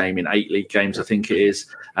first game in 8 league games, I think it is.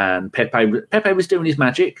 And Pepe was doing his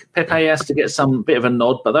magic. Pepe has to get some bit of a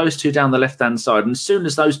nod, but those two down the left-hand side, and as soon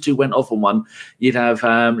as those two went off on one, you'd have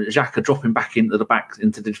Xhaka dropping back into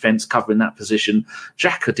the defence, covering that position.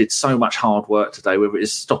 Xhaka did so much hard work today, whether it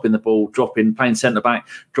is stopping the ball, playing centre-back,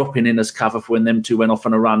 dropping in as cover for when them two went off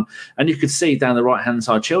on a run. And you could see down the right-hand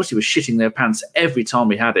side, Chelsea was shitting their pants every time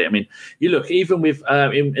we had it. I mean, you look, even with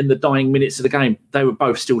in the dying minutes of the game, they were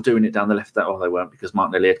both still doing it down the left. Oh, they weren't, because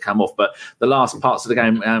Martinelli had come off. But the last parts of the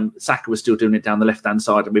game, Saka was still doing it down the left-hand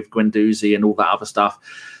side, and with Guendouzi and all that other stuff.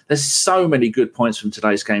 There's so many good points from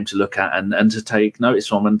today's game to look at and to take notice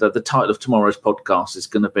from. And the title of tomorrow's podcast is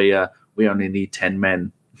going to be "We Only Need 10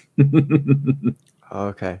 Men."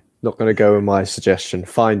 Okay. Not going to go with my suggestion.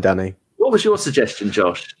 Fine, Danny. What was your suggestion,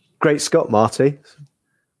 Josh? Great Scott, Marty.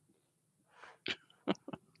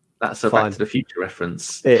 That's a Back to the Future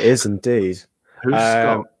reference. It is indeed. Who's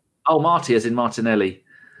Scott? Oh, Marty as in Martinelli.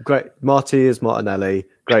 Great. Marty is Martinelli.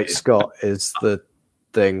 Great Scott is the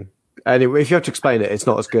thing. Anyway, if you have to explain it, it's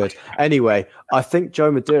not as good. Anyway, I think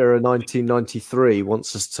Joe Madeira 1993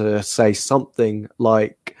 wants us to say something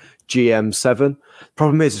like GM7.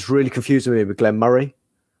 Problem is, it's really confusing me with Glenn Murray.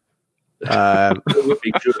 It would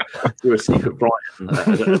be through a secret Brighton.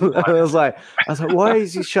 I was like, why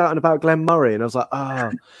is he shouting about Glenn Murray? And I was like,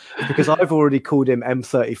 because I've already called him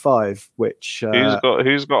M35, which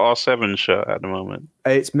who's got our 7 shirt at the moment?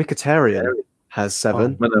 It's Mkhitaryan has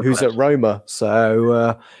 7, who's at Roma.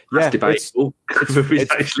 So that's debatable.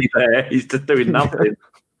 He's actually there. He's just doing nothing.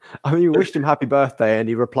 I mean, we wished him happy birthday, and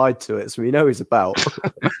he replied to it, so we know he's about.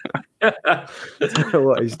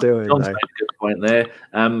 What he's doing. John's made a good point there.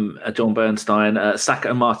 John Bernstein, Saka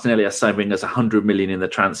and Martinelli are saving us 100 million in the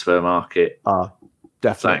transfer market.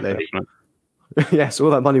 Definitely. Yes, all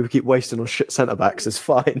that money we keep wasting on shit centre backs is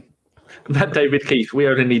fine. That David Keith, we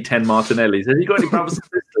only need 10 Martinellis. Have you got any brothers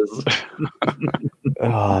and sisters?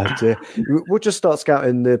 Oh dear. We'll just start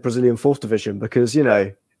scouting the Brazilian 4th division, because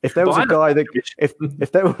If there was a guy that,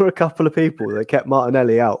 if there were a couple of people that kept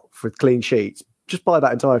Martinelli out for clean sheets, just buy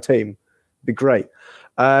that entire team. It'd be great.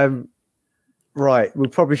 Right, we'll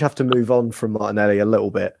probably have to move on from Martinelli a little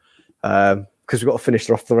bit because we've got to finish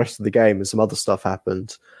off the rest of the game and some other stuff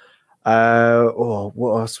happened.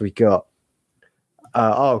 What else we got?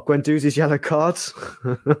 Guendouzi's yellow cards.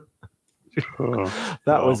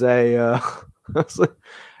 That was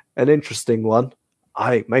an interesting one.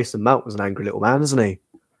 Mason Mount was an angry little man, isn't he?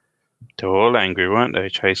 They were all angry, weren't they?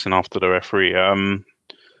 Chasing after the referee. It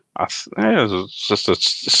was just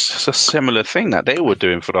a similar thing that they were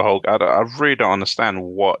doing for the whole. I really don't understand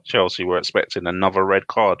what Chelsea were expecting. Another red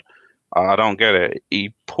card. I don't get it.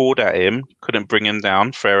 He pulled at him, couldn't bring him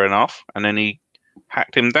down. Fair enough, and then he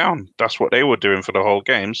hacked him down. That's what they were doing for the whole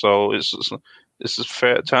game. So it's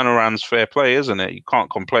fair turnaround's fair play, isn't it? You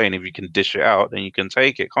can't complain if you can dish it out, then you can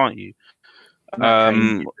take it, can't you?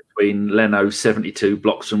 Between Leno 72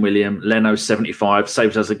 blocks from William, Leno 75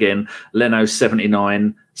 saves us again, Leno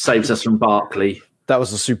 79 saves us from Barkley. That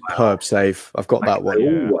was a superb save. I've got that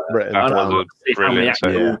one written down. Was a brilliant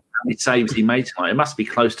save. How many saves he made tonight? It must be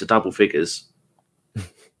close to double figures.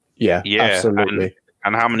 Yeah, absolutely.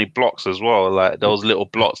 And how many blocks as well? Like those little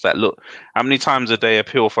blocks that look. How many times did they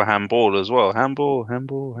appeal for handball as well? Handball.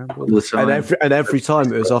 And every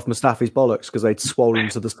time it was off Mustafi's bollocks because they'd swollen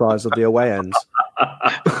to the size of the away ends.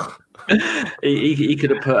 He could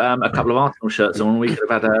have put a couple of Arsenal shirts on. We could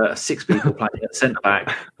have had 6 people playing at centre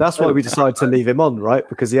back. That's why we decided to leave him on, right?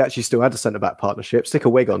 Because he actually still had a centre back partnership. Stick a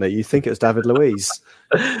wig on it. You think it was David Luiz?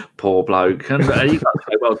 Poor bloke. And he got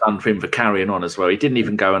so well done for him for carrying on as well. He didn't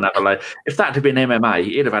even go and have a lay. If that had been MMA,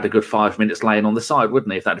 he'd have had a good 5 minutes laying on the side,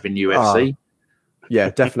 wouldn't he? If that had been UFC. Yeah,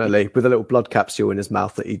 definitely. With a little blood capsule in his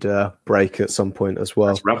mouth that he'd break at some point as well.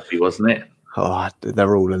 That's rugby, wasn't it? Oh,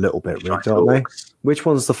 they're all a little bit rigged, aren't they? Which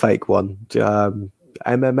one's the fake one?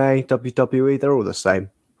 MMA, WWE, they're all the same.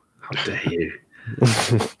 How dare you?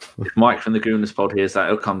 If Mike from the Gooners pod hears that,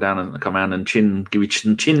 he'll come out and give you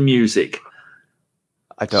chin music.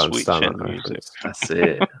 I don't Sweet understand that. music. That's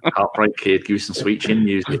it. Heartbreak Kid, give you some sweet chin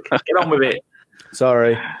music. Get on with it.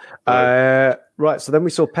 Sorry. Right, so then we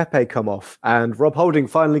saw Pepe come off and Rob Holding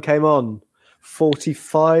finally came on 60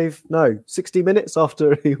 minutes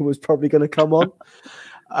after he was probably going to come on.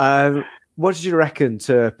 What did you reckon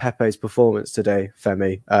to Pepe's performance today,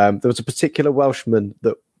 Femi? There was a particular Welshman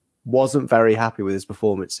that wasn't very happy with his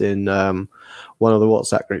performance in one of the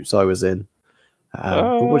WhatsApp groups I was in.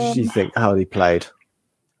 But what did you think, how he played?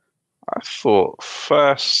 I thought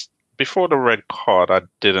first, before the red card, I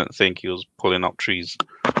didn't think he was pulling up trees,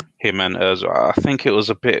 him and Ozil. I think it was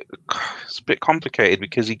a bit complicated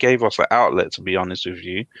because he gave us an outlet, to be honest with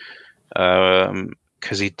you,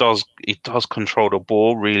 because he does control the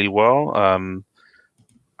ball really well.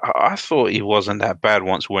 I thought he wasn't that bad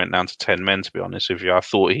once we went down to 10 men, to be honest with you. I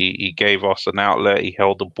thought he gave us an outlet, he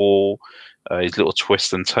held the ball. His little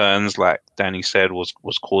twists and turns, like Danny said, was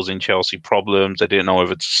causing Chelsea problems. They didn't know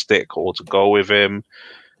whether to stick or to go with him.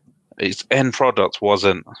 His end product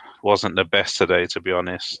wasn't the best today, to be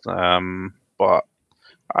honest. But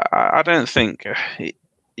I don't think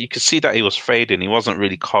you could see that he was fading. He wasn't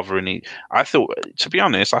really covering. I thought, to be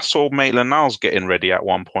honest, I saw Maitland-Niles getting ready at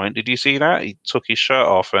one point. Did you see that? He took his shirt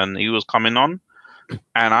off and he was coming on.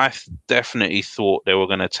 And I definitely thought they were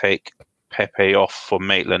going to take Pepe off for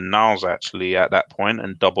Maitland-Niles actually at that point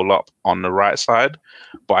and double up on the right side.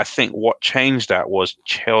 But I think what changed that was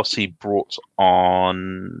Chelsea brought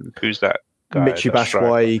on, who's that guy? Michy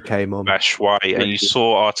Batshuayi came on. Batshuayi, and you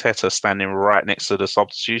saw Arteta standing right next to the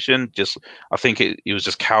substitution. I think he was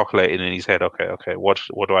just calculating in his head, okay, what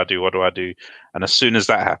do I do? What do I do? And as soon as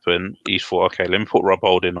that happened, he thought, okay, let me put Rob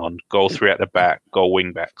Holding on, go 3 at the back, go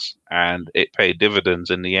wing backs. And it paid dividends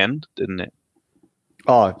in the end, didn't it?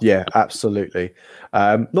 Oh, yeah, absolutely.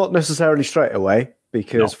 Not necessarily straight away,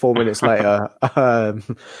 because 4 minutes later,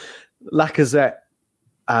 Lacazette,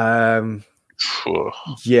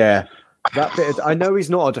 yeah, that bit. I know he's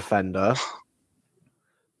not a defender,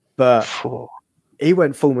 but he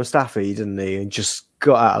went full Mustafi, didn't he, and just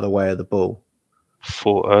got out of the way of the ball.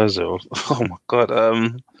 For Ozil. Oh, my God.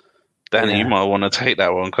 Danny, you might want to take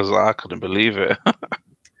that one, because I couldn't believe it.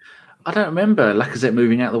 I don't remember Lacazette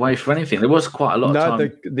moving out of the way for anything. There was quite a lot of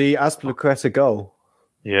time. The Azpilicueta goal.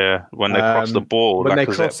 Yeah, when they crossed the ball,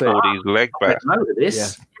 Lacazette pulled his leg back. I know this.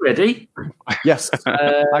 Yeah. You ready? Yes.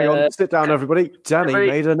 Hang on, sit down, everybody. Danny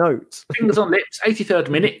made a note. Fingers on lips, 83rd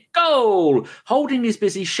minute, goal! Holding is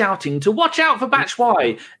busy shouting to watch out for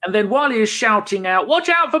Batshuayi. And then while he is shouting out, watch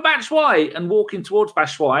out for Batshuayi, and walking towards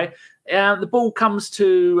Batshuayi, The ball comes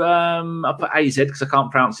to I put AZ because I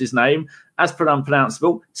can't pronounce his name, as per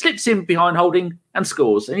unpronounceable, slips in behind Holding and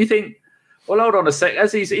scores. And you think, well, hold on a sec.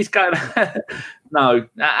 As he's going, no,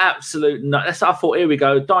 absolute no. I thought, here we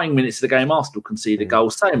go, dying minutes of the game. Arsenal concede a goal,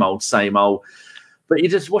 same old, same old. But you're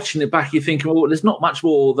just watching it back. You're thinking, well, there's not much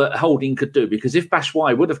more that Holding could do, because if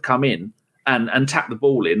Batshuayi would have come in and tapped the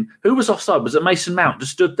ball in, who was offside? Was it Mason Mount?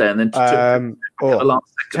 Just stood there and then took at the last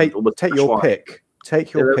second. Take your pick.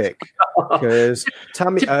 Take your pick, because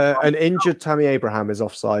an injured Tammy Abraham is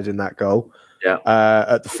offside in that goal. Yeah,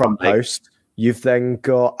 at the front post. You've then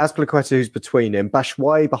got Azpilicueta, who's between him.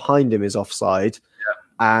 Batshuayi behind him is offside,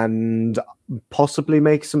 and possibly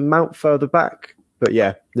Mason Mount further back. But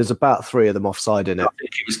yeah, there's about 3 of them offside in it. I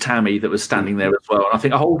think it was Tammy that was standing there as well. And I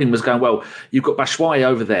think Holding was going, well, you've got Batshuayi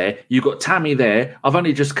over there, you've got Tammy there. I've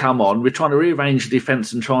only just come on. We're trying to rearrange the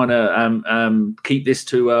defence and trying to keep this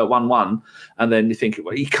to 1-1. And then you think,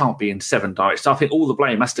 well, he can't be in 7 direct. So I think all the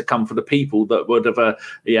blame has to come for the people that would have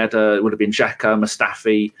would have been Xhaka,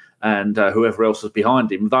 Mustafi, and whoever else was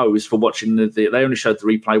behind him. Those for watching they only showed the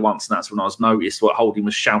replay once, and that's when I was noticed what Holding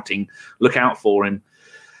was shouting, look out for him.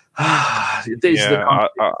 I think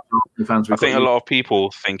a lot of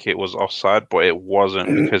people think it was offside, but it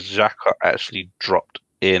wasn't, because Xhaka actually dropped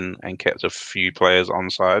in and kept a few players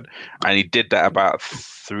onside, and he did that about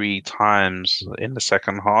 3 times in the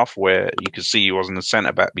second half, where you could see he wasn't a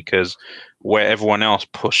centre back, because where everyone else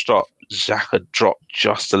pushed up, Xhaka dropped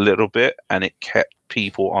just a little bit, and it kept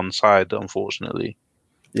people onside, unfortunately.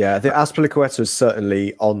 Yeah, I think Azpilicueta is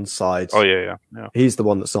certainly onside. Oh yeah. He's the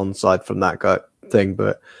one that's onside from that thing.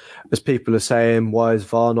 But as people are saying, why is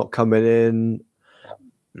VAR not coming in?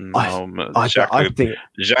 No, I think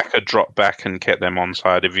Xhaka dropped back and kept them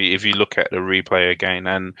onside. If you look at the replay again,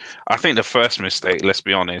 and I think the first mistake, let's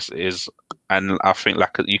be honest, is, and I think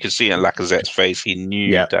you can see in Lacazette's face, he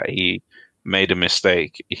knew that he made a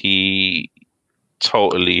mistake. He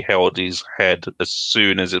totally held his head as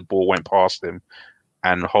soon as the ball went past him,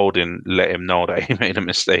 and Holding let him know that he made a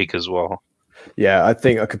mistake as well. Yeah, I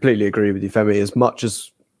think I completely agree with you, Femi. As much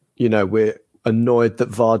as, we're annoyed that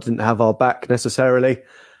VAR didn't have our back necessarily,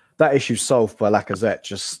 that issue's solved by Lacazette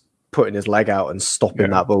just putting his leg out and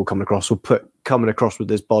stopping that ball coming across, or coming across with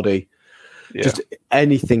his body. Yeah. Just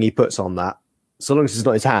anything he puts on that, so long as it's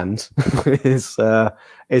not his hand, is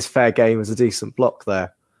fair game as a decent block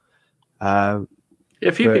there.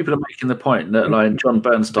 A few people are making the point that, like John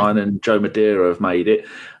Bernstein and Joe Madeira have made it,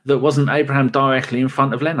 that wasn't Abraham directly in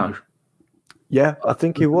front of Leno. Yeah, I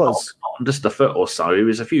think he was. Not just a foot or so. He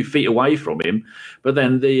was a few feet away from him. But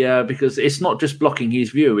then because it's not just blocking his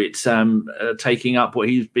view, it's taking up what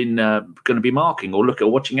he's been going to be marking or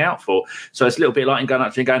watching out for. So it's a little bit like him going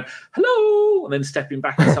up to him going, hello, and then stepping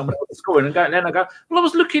back and someone else scoring, and Leno go, well, I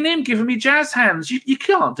was looking in, giving me jazz hands. You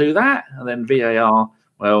can't do that. And then VAR.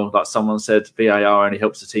 Well, like someone said, VAR only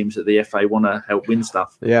helps the teams that the FA want to help win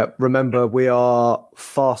stuff. Yeah, remember, we are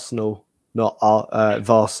Farsenal, not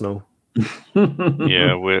Varsenal.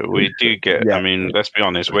 Yeah, we do get, I mean, let's be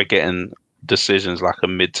honest, we're getting decisions like a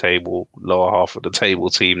mid-table, lower half of the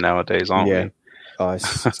table team nowadays, aren't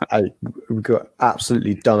we? We've got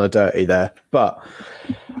absolutely done a dirty there. But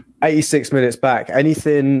 86 minutes back,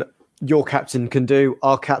 anything your captain can do,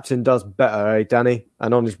 our captain does better, Danny?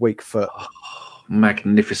 And on his weak foot.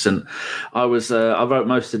 Magnificent. I wrote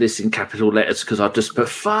most of this in capital letters because I just put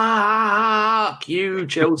fuck you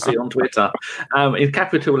Chelsea on Twitter in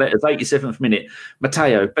capital letters. 87th minute,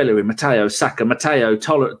 Matteo, Bellerin, Matteo, Saka, Matteo,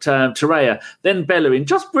 Torreira, then Bellerin.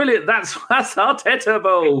 Just brilliant. That's Arteta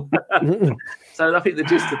ball. So I think the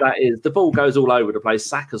gist of that is the ball goes all over the place.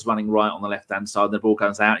 Saka's running right on the left-hand side. The ball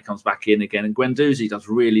goes out. It comes back in again. And Guendouzi does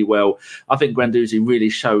really well. I think Guendouzi really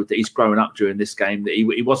showed that he's grown up during this game, that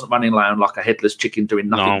he wasn't running around like a headless chicken doing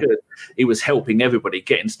nothing good. He was helping everybody,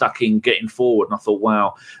 getting stuck in, getting forward. And I thought,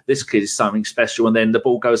 wow, this kid is something special. And then the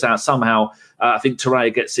ball goes out somehow. I think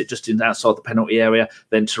Torreira gets it just outside the penalty area.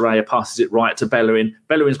 Then Torreira passes it right to Bellerin.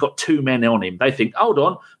 Bellerin's got 2 men on him. They think, hold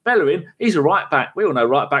on, Bellerin, he's a right back. We all know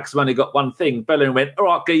right backs have only got one thing. Bellerin went, all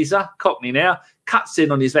right, geezer, Cockney now. Cuts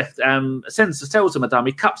in on his left, tells him a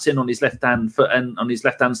dummy, cuts in on his left-hand foot and on his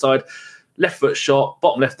left-hand side. Left foot shot,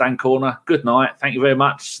 bottom left-hand corner. Good night. Thank you very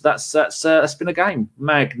much. That's been a game.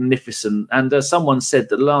 Magnificent. And someone said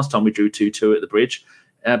that the last time we drew 2-2 at the Bridge,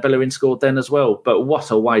 Bellerin scored then as well. But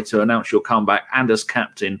what a way to announce your comeback, and as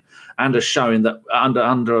captain, and as showing that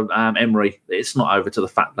under Emery, it's not over till the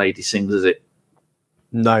fat lady sings, is it?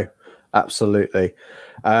 No, absolutely.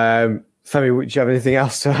 Femi, do you have anything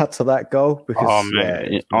else to add to that goal? Because,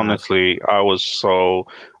 honestly, I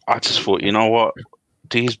just thought, you know what?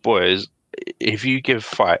 These boys, if you give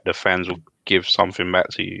fight, the fans will give something back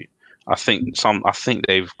to you. I think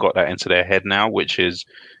they've got that into their head now, which is,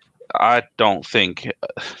 I don't think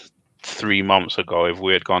 3 months ago, if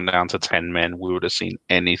we had gone down to 10 men, we would have seen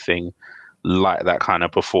anything like that kind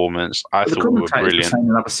of performance. I The thought we were commentators were brilliant. saying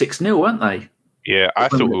another 6-0, weren't they? Yeah, I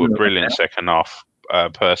thought we were brilliant second half.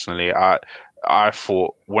 Personally, I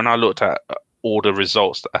thought when I looked at all the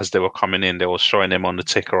results as they were coming in, they were showing them on the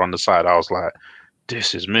ticker on the side. I was like,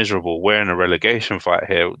 this is miserable. We're in a relegation fight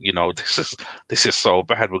here. You know, this is so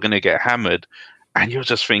bad. We're going to get hammered. And you're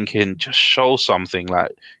just thinking, just show something.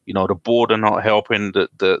 Like, you know, the board are not helping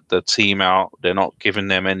the team out. They're not giving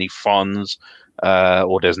them any funds,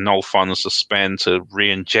 or there's no funds to spend to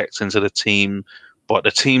re-inject into the team. But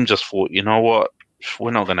the team just thought, you know what,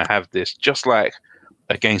 we're not going to have this. Just like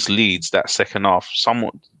against Leeds, that second half,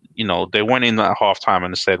 someone, you know, they went in at half time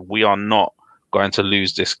and said, we are not going to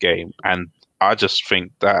lose this game. And I just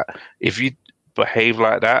think that if you behave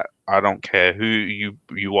like that, I don't care who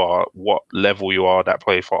you are, what level you are that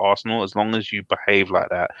play for Arsenal, as long as you behave like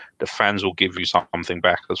that, the fans will give you something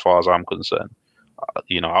back as far as I'm concerned.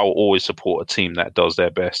 You know, I'll always support a team that does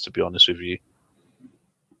their best, to be honest with you.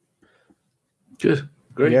 Good.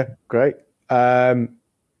 Great. Yeah, great.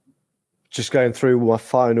 Just going through my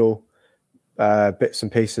final bits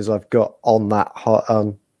and pieces I've got on that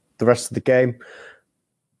the rest of the game.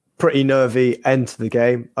 Pretty nervy end to the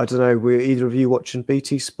game. I don't know, were either of you watching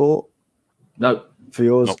BT Sport? No. For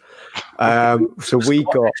yours? Nope. So we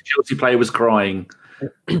got... Chelsea player was crying.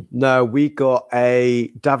 No, we got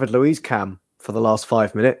a David Luiz cam for the last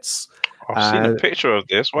 5 minutes. I've seen a picture of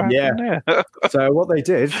this. What happened there? So what they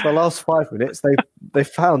did for the last 5 minutes, they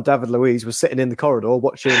found David Luiz was sitting in the corridor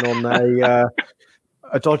watching on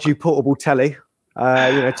a dodgy portable telly,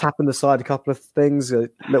 tapping the side a couple of things, a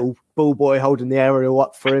little ball boy holding the aerial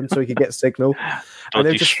up for him so he could get signal. And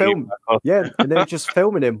they just were just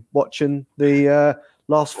filming him watching the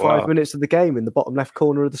last 5 minutes of the game in the bottom left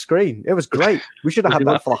corner of the screen. It was great. We should have had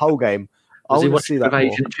one for the whole game. I want to see that more.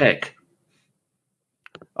 Agent check?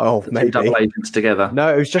 Oh, The maybe. double agents together.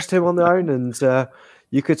 No, it was just him on their own, and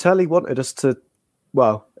you could tell he wanted us to.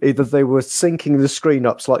 Well, either they were syncing the screen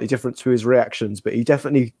up slightly different to his reactions, but he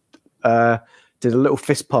definitely did a little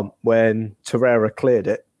fist pump when Torreira cleared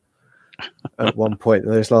it at one point in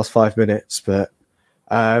those last 5 minutes. But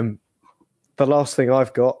the last thing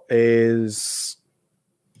I've got is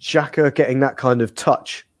Xhaka getting that kind of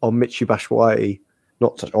touch on Michy Batshuayi,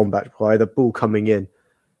 not touch on Batshuayi, the ball coming in,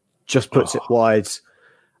 just puts it wide.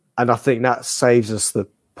 And I think that saves us the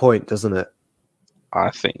point, doesn't it?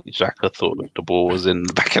 I think Xhaka thought the ball was in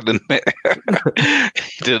the back of the net.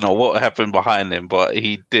 He didn't know what happened behind him, but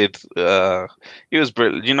he did. He was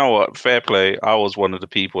brilliant. You know what? Fair play. I was one of the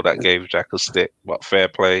people that gave Xhaka stick, but fair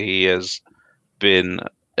play. He has been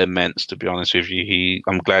immense, to be honest with you.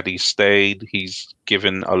 I'm glad he stayed. He's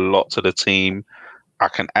given a lot to the team. I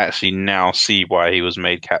can actually now see why he was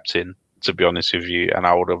made captain, to be honest with you. And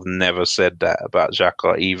I would have never said that about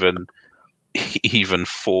Xhaka even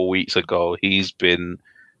 4 weeks ago. He's been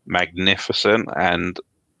magnificent, and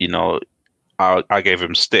you know, I gave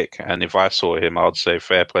him stick, and if I saw him, I'd say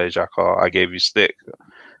fair play, Xhaka. I gave you stick,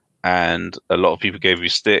 and a lot of people gave you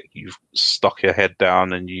stick. You've stuck your head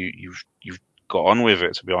down, and you've got on with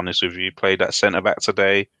it. To be honest with you, played that centre back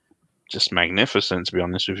today, just magnificent. To be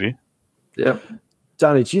honest with you, yeah.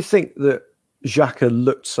 Danny, do you think that Xhaka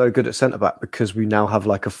looked so good at centre-back because we now have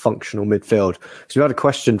like a functional midfield? Because we had a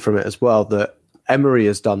question from it as well that Emery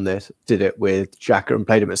has did it with Xhaka and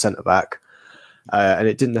played him at centre-back, and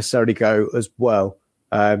it didn't necessarily go as well.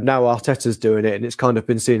 Now Arteta's doing it and it's kind of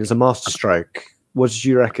been seen as a masterstroke. What did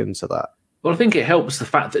you reckon to that? Well, I think it helps the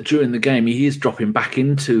fact that during the game he is dropping back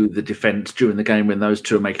into the defence during the game when those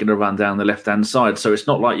two are making a run down the left-hand side. So it's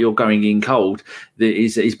not like you're going in cold.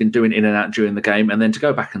 He's been doing in and out during the game. And then to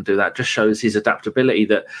go back and do that just shows his adaptability,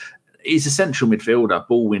 that he's a central midfielder,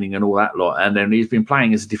 ball winning and all that lot. And then he's been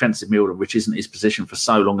playing as a defensive midfielder, which isn't his position, for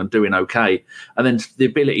so long and doing okay. And then the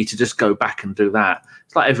ability to just go back and do that.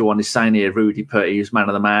 It's like everyone is saying here, Rudy Purty was man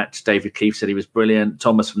of the match. David Keefe said he was brilliant.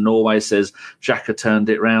 Thomas from Norway says Xhaka turned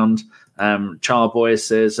it round. Charboy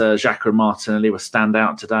says Xhaka and Martinelli were stand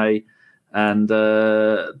out today. And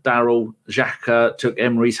Daryl, Xhaka took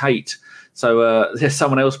Emery's hate. So there's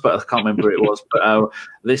someone else, but I can't remember who it was. But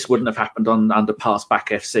this wouldn't have happened under Pass Back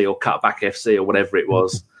FC or Cut Back FC or whatever it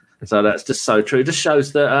was. So that's just so true. It just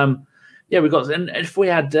shows that, we've got. And if we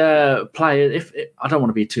had players, I don't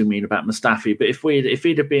want to be too mean about Mustafi, but if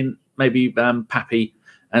he'd have been maybe Pappy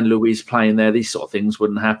and Luiz playing there, these sort of things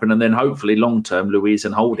wouldn't happen. And then hopefully long term, Luiz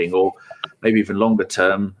and Holding, or maybe even longer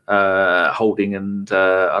term, Holding and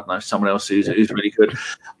I don't know, someone else who's really good.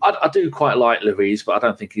 I do quite like Luiz, but I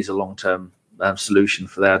don't think he's a long term solution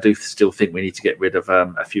for that. I do still think we need to get rid of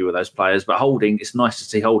a few of those players. But Holding, it's nice to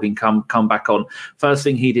see Holding come back on. First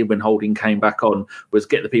thing he did when Holding came back on was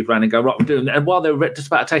get the people around and go, right, we're doing that. And while they were just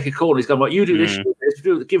about to take a corner, he's going, right, you do this, you do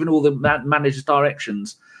this, giving all the managers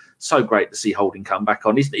directions. So great to see Holding come back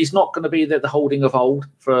on. He's not going to be the Holding of old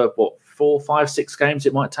for, 4, 5, 6 games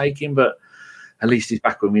it might take him, but at least he's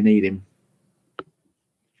back when we need him.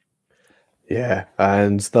 Yeah,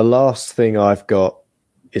 and the last thing I've got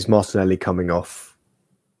is Martinelli coming off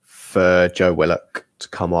for Joe Willock to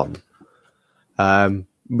come on.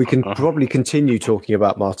 We can probably continue talking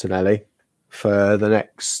about Martinelli for the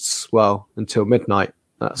next, until midnight.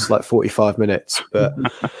 That's like 45 minutes. But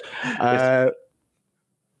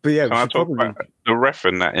yeah, can I talk about the ref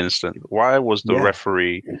in that instant? Why was the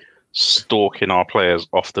referee stalking our players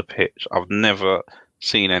off the pitch? I've never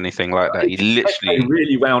seen anything like that. He literally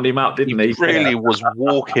really wound him up, didn't he? He really was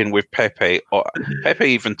walking with Pepe. Pepe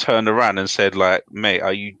even turned around and said, like, mate,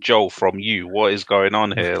 are you Joel from You? What is going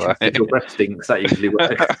on here? Like, your breath stinks. That usually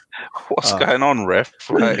works. What's going on, ref?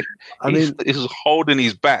 Like, he's holding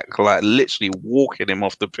his back, like literally walking him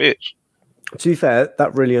off the pitch. To be fair,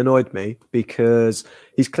 that really annoyed me because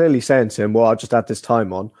he's clearly saying to him, well, I'll just add this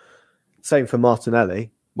time on. Same for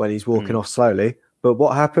Martinelli when he's walking off slowly. But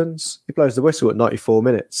what happens? He blows the whistle at 94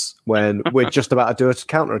 minutes when we're just about to do a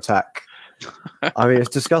counter-attack. I mean, it's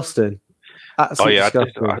disgusting. Absolutely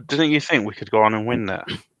disgusting. Didn't you think we could go on and win that?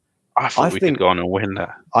 I thought we could go on and win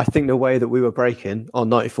that. I think the way that we were breaking on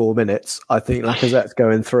 94 minutes, I think Lacazette's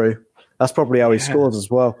going through. That's probably how he scores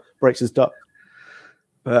as well. Breaks his duck.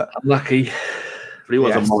 But unlucky. But he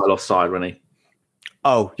was a mile offside, wasn't he?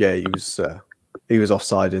 Oh, yeah, he was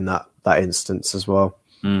offside in that instance as well.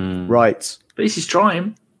 Right. At least he's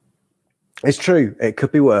trying. It's true. It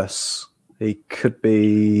could be worse. He could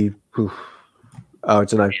be... I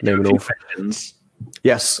don't know. Name it all.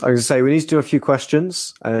 Yes, I was going to say, we need to do a few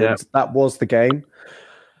questions. And that was the game.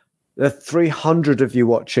 There are 300 of you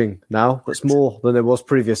watching now. That's more than there was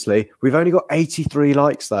previously. We've only got 83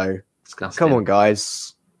 likes, though. Disgusting. Come on,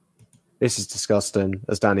 guys. This is disgusting,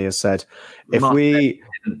 as Danny has said. If we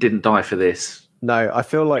didn't die for this. No, I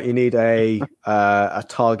feel like you need a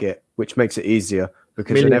target, which makes it easier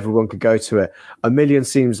because then everyone could go to it. 1 million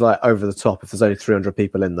seems like over the top if there's only 300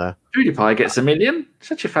 people in there. PewDiePie gets 1 million.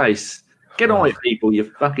 Shut your face. Get on it, people.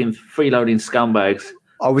 You fucking freeloading scumbags.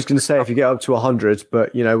 I was going to say if you get up to 100,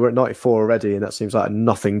 but we're at 94 already, and that seems like a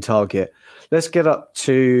nothing target. Let's get up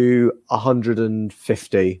to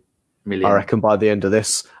 150 million. I reckon by the end of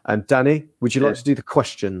this. And Danny, would you like to do the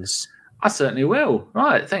questions? I certainly will.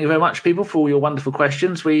 Right. Thank you very much, people, for all your wonderful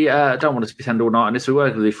questions. We don't want to spend all night on this. We were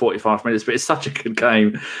going to do 45 minutes, but it's such a good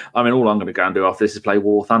game. I mean, all I'm going to go and do after this is play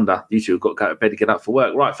War Thunder. You two have got to go to bed to get up for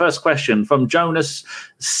work. Right. First question from Jonas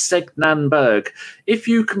Segnanberg. If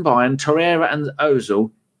you combine Torreira and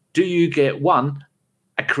Ozil, do you get 1,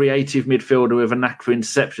 a creative midfielder with a knack for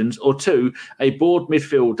interceptions, or 2, a bored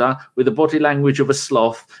midfielder with the body language of a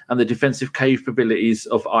sloth and the defensive capabilities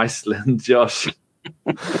of Iceland? Josh.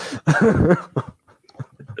 I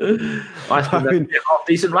mean, half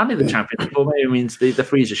decent run in the Championship, or maybe it means the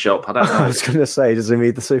freezer shop. I don't know. I was going to say, does it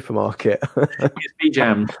mean the supermarket? It's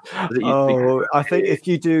B-Jam. I think if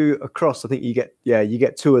you do a cross, I think you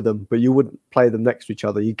get 2 of them, but you wouldn't play them next to each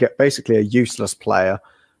other. You get basically a useless player,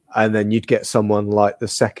 and then you'd get someone like the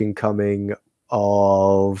second coming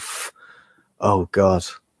of, oh God.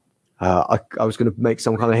 I was going to make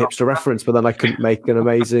some kind of hipster reference, but then I couldn't make an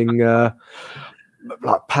amazing,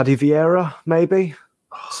 like Paddy Vieira, maybe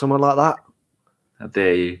someone like that. How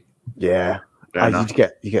dare you? Yeah,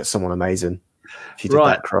 you get someone amazing if you did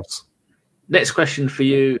that cross. Next question for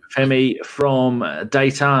you, Femi, from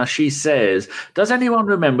Data. She says, "Does anyone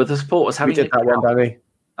remember the supporters having?" We did that one, Danny.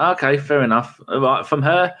 Okay, fair enough. Right, from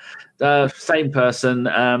her, same person.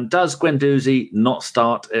 Does Guendouzi not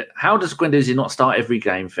start? How does Guendouzi not start every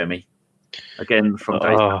game, Femi? Again, from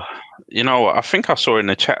Data. I think I saw in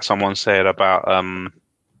the chat someone said about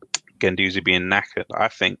Guendouzi being knackered. I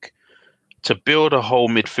think to build a whole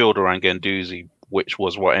midfield around Guendouzi, which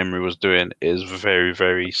was what Emery was doing, is very,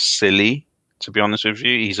 very silly, to be honest with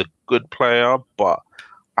you. He's a good player, but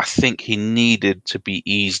I think he needed to be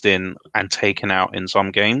eased in and taken out in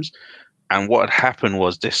some games. And what had happened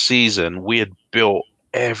was this season, we had built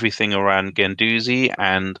everything around Guendouzi,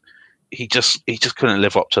 and he just couldn't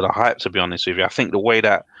live up to the hype, to be honest with you. I think the way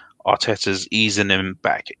that Arteta's easing him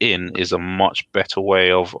back in is a much better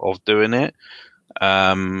way of doing it.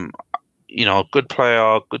 Good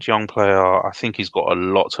player, good young player. I think he's got a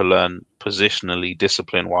lot to learn positionally,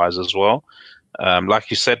 discipline-wise as well. Like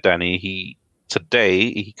you said, Danny,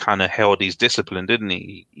 today he kind of held his discipline, didn't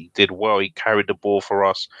he? He did well. He carried the ball for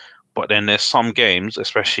us But then there's some games,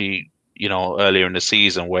 especially earlier in the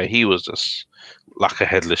season, where he was just like a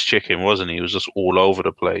headless chicken, wasn't he? He was just all over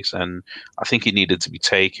the place, and I think he needed to be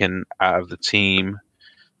taken out of the team.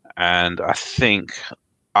 And I think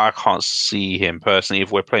I can't see him personally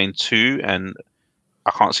if we're playing two, and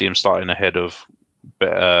I can't see him starting ahead of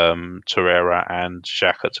Torreira and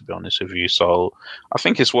Xhaka, to be honest with you. So I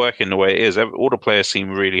think it's working the way it is. All the players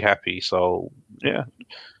seem really happy. So yeah,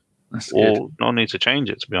 no need to change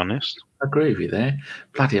it, to be honest. I agree with you there.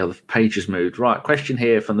 Bloody hell, the page has moved. Right, question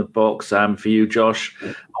here from the box for you, Josh.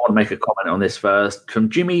 I want to make a comment on this first. From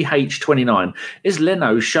Jimmy H29. Is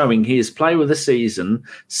Leno showing his player of the season,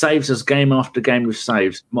 saves us game after game with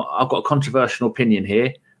saves? I've got a controversial opinion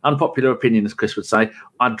here. Unpopular opinion, as Chris would say.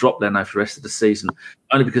 I'd drop Leno for the rest of the season,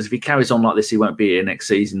 only because if he carries on like this, he won't be here next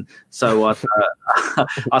season. So I'd tell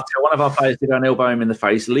one of our players to go and elbow him in the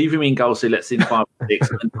face, leave him in goal so he lets in 5 or 6,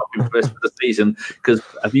 and then drop him for the rest of the season. Because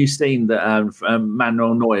have you seen that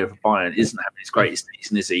Manuel Neuer of Bayern isn't having his greatest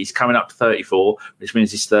season, is he? He's coming up to 34, which means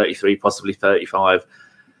he's 33, possibly 35.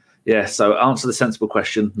 Yeah, so answer the sensible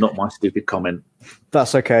question, not my stupid comment.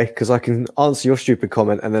 That's okay, because I can answer your stupid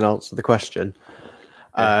comment and then answer the question.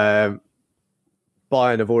 Yeah.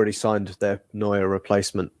 Bayern have already signed their Neuer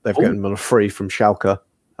replacement. They've gotten him on a free from Schalke.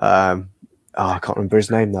 I can't remember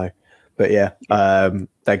his name though, but yeah,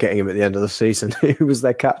 they're getting him at the end of the season. He was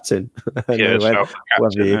their captain.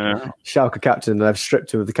 Schalke captain, and they've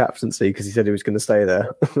stripped him of the captaincy because he said he was going to stay there.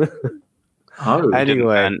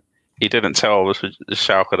 Anyway, he didn't tell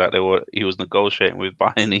Schalke that he was negotiating with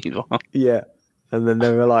Bayern either. Yeah, and then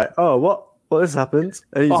they were like, "Oh, what has happened?"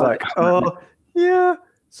 And he's like, "Oh, yeah,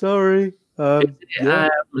 sorry."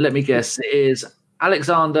 Let me guess. It is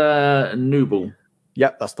Alexander Nubel.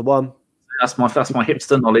 Yep, that's the one. That's my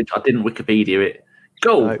hipster knowledge. I didn't Wikipedia it.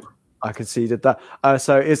 Go. No, I conceded that. I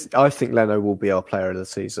think Leno will be our player of the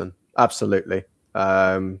season. Absolutely.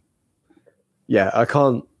 I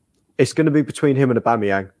can't. It's going to be between him and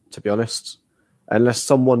Aubameyang, to be honest, unless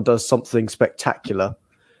someone does something spectacular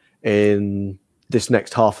in this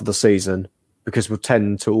next half of the season, because we'll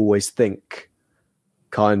tend to always think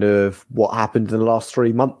kind of what happened in the last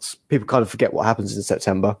 3 months. People kind of forget what happens in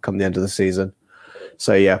September come the end of the season.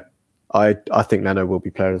 So, yeah, I think Leno will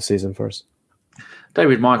be player of the season for us.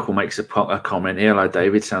 David Michael makes a comment here. Hello,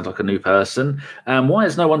 David. Sounds like a new person. Why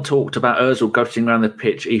has no one talked about Ozil ghosting around the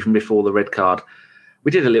pitch even before the red card? We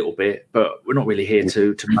did a little bit, but we're not really here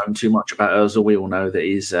to moan too much about Ozil. We all know that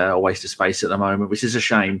he's a waste of space at the moment, which is a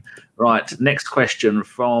shame. Right, next question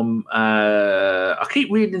from... I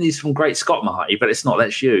keep reading these from Great Scott Marty, but it's not.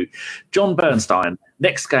 That's you. John Bernstein.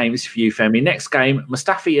 Next game is for you, Femi. Next game,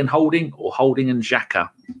 Mustafi and Holding or Holding and Xhaka?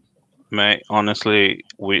 Mate, honestly,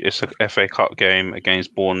 it's a FA Cup game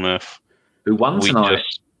against Bournemouth. Who won tonight?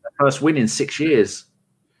 Their first win in 6 years.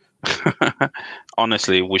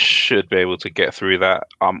 Honestly, we should be able to get through that.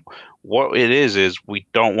 What it is we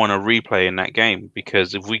don't want a replay in that game,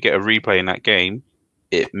 because if we get a replay in that game,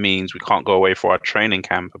 it means we can't go away for our training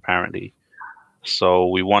camp, apparently. So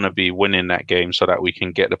we want to be winning that game so that we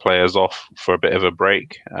can get the players off for a bit of a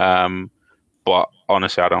break. But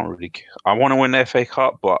honestly, I don't really care. I want to win the FA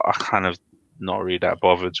Cup, but I kind of not really that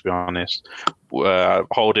bothered, to be honest.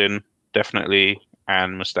 Holding, definitely,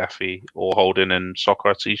 and Mustafi, or Holding and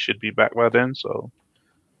Socrates should be back by then. So,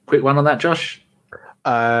 quick one on that, Josh.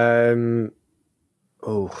 It's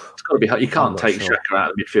got to be. You can't take Xhaka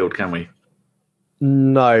out of the midfield, can we?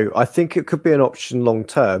 No, I think it could be an option long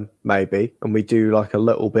term, maybe, and we do like a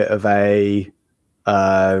little bit of a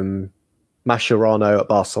Mascherano at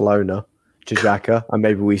Barcelona to Xhaka, and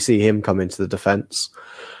maybe we see him come into the defence.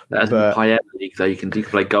 That's in the higher league, though. You can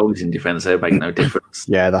play goalies in defence; they make no difference.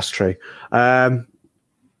 Yeah, that's true.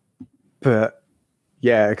 But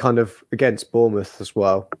yeah, kind of against Bournemouth as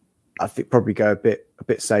well. I think probably go a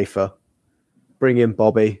bit safer. Bring in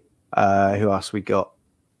Bobby. Who else we got?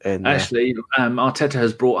 Actually, Arteta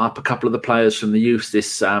has brought up a couple of the players from the youth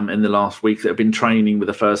this in the last week that have been training with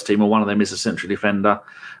the first team, and one of them is a central defender.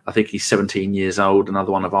 I think he's 17 years old.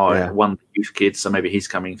 Another one of our one youth kids, so maybe he's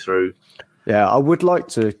coming through. Yeah, I would like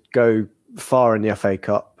to go far in the FA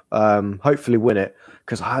Cup. Hopefully win it,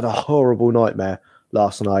 because I had a horrible nightmare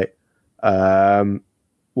last night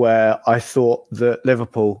where I thought that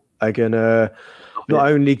Liverpool are going to not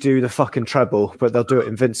only do the fucking treble, but they'll do it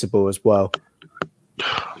invincible as well.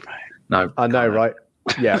 No, I know, right?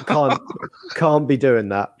 Yeah, can't be doing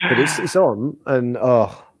that. But it's on, and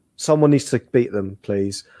someone needs to beat them,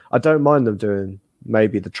 please. I don't mind them doing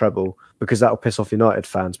maybe the treble, because that'll piss off United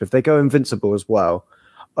fans. But if they go invincible as well,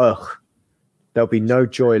 there'll be no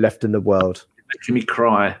joy left in the world. Making me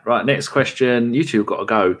cry. Right, next question. You two have got to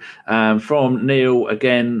go. From Neil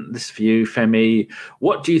again. This is for you, Femi.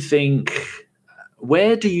 What do you think?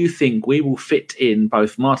 Where do you think we will fit in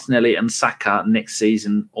both Martinelli and Saka next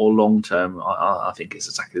season or long term? I think it's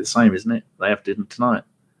exactly the same, isn't it? They have did tonight.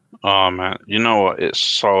 Oh man, you know what? It's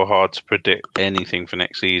so hard to predict anything for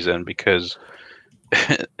next season because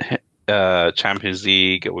Champions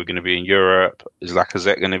League, we're going to be in Europe. Is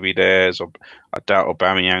Lacazette going to be there? So I doubt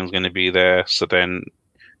Aubameyang's going to be there. So then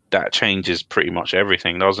that changes pretty much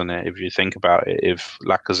everything, doesn't it? If you think about it, if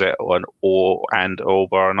Lacazette and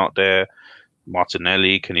Alba are not there,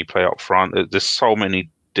 Martinelli, can he play up front? There's so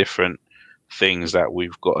many different things that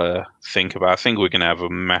we've got to think about. I think we're going to have a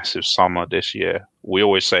massive summer this year. We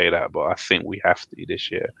always say that, but I think we have to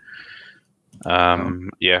this year.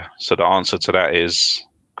 Yeah. So the answer to that is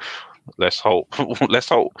let's hope. Let's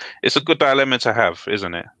hope. It's a good dilemma to have,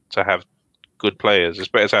 isn't it? To have good players. It's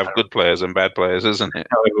better to have good players than bad players, isn't it?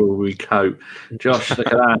 However we cope. Josh, look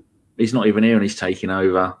at that. He's not even here and he's taking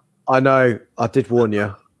over. I know. I did warn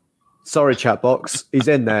you. Sorry, chat box. He's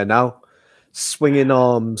in there now. Swinging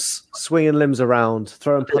arms, swinging limbs around,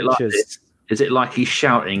 throwing punches. Is it like he's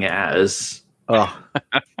shouting it at us? Oh.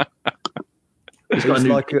 He's got a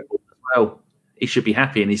new keyboard as well. He should be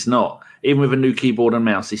happy and he's not. Even with a new keyboard and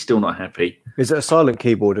mouse, he's still not happy. Is it a silent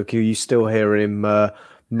keyboard or can you still hear him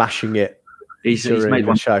mashing it? He's made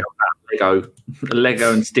one show.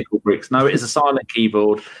 Lego and stickle bricks. No, it is a silent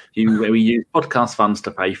keyboard. We use podcast funds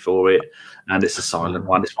to pay for it, and it's a silent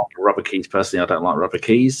one. It's not rubber keys. Personally, I don't like rubber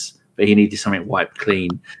keys, but he needed something wiped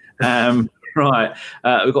clean. Right,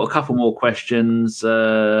 we've got a couple more questions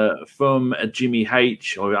from Jimmy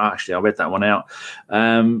H. Or actually, I read that one out.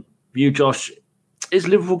 You, Josh, is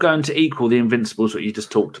Liverpool going to equal the Invincibles that you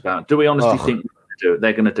just talked about? Do we honestly think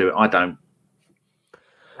they're going to do it? I don't.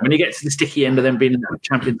 When you get to the sticky end of them being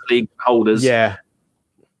Champions League holders. Yeah.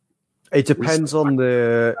 It depends on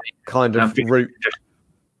the kind of route.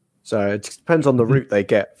 So it depends on the route they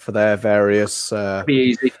get for their various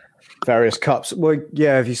cups. Well,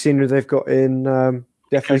 yeah, have you seen who they've got in the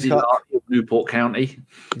FA Cup? Newport County.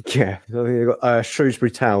 Yeah, I think they've got Shrewsbury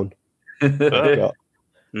Town.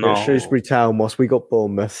 Shrewsbury Town whilst we got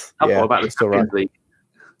Bournemouth. What about the Champions League?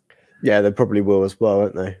 Yeah, they probably will as well,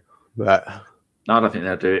 won't they? But no, I don't think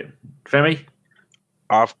they'll do it. Femi?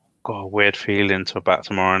 I've got a weird feeling about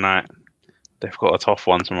tomorrow night. They've got a tough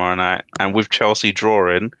one tomorrow night. And with Chelsea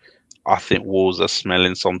drawing, I think Wolves are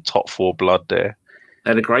smelling some top four blood there. They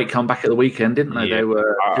had a great comeback at the weekend, didn't they? Yeah. They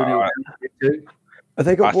were 2-0. Have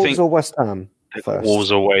they got Wolves or West Ham first? Wolves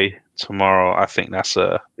away tomorrow. I think that's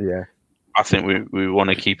yeah. I think we want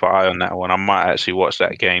to keep an eye on that one. I might actually watch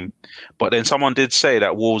that game. But then someone did say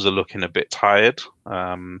that Wolves are looking a bit tired.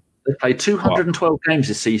 They played 212 games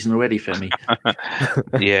this season already, Femi.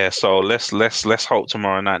 Yeah, so let's hope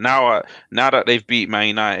tomorrow night. Now that they've beat Man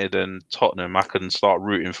United and Tottenham, I can start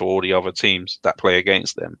rooting for all the other teams that play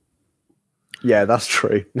against them. Yeah, that's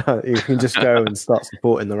true. You can just go and start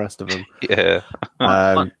supporting the rest of them. Yeah.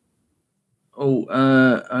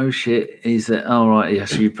 Oh shit! Is that all right?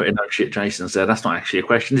 Yes, you put in oh shit, Jason said. That's not actually a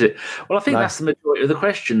question, is it? Well, I think that's the majority of the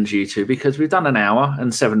questions, you two, because we've done an hour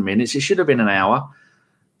and 7 minutes. It should have been an hour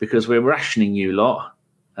because we're rationing you lot.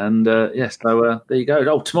 And yes, so there you go.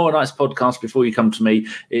 Oh, tomorrow night's podcast before you come to me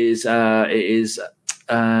is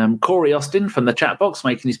Corey Austin from the chat box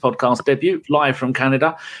making his podcast debut live from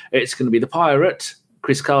Canada. It's going to be the Pirate,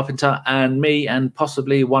 Chris Carpenter, and me, and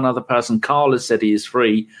possibly one other person. Carl has said he is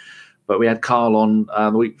free, but we had Carl on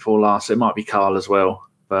the week before last, so it might be Carl as well.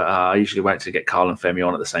 But I usually wait to get Carl and Femi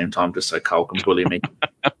on at the same time just so Carl can bully me.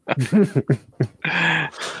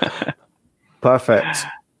 Perfect.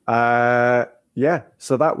 Yeah,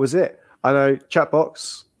 so that was it. I know, chat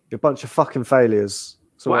box, you're a bunch of fucking failures.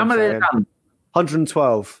 What am I done?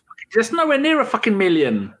 112. Just nowhere near a fucking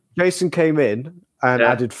million. Jason came in and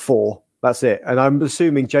added 4. That's it. And I'm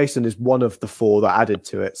assuming Jason is one of the 4 that added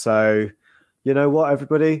to it. So, you know what,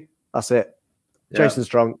 everybody? That's it. Yeah. Jason's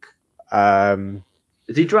drunk.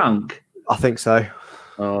 Is he drunk? I think so.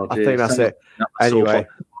 Oh, I think that's it.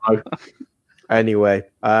 Anyway,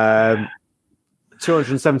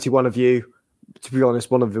 271 of you. To be honest,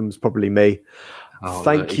 one of them is probably me.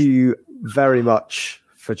 Thank you very much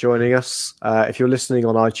for joining us. If you're listening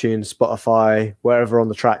on iTunes, Spotify, wherever on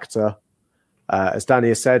the tractor, as Danny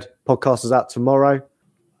has said, podcast is out tomorrow.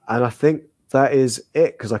 And I think that is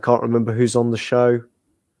it because I can't remember who's on the show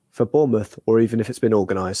for Bournemouth or even if it's been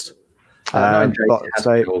organised. I'll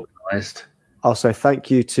say thank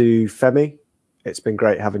you to Femi. It's been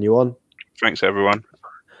great having you on. Thanks, everyone.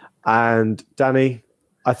 And Danny,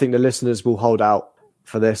 I think the listeners will hold out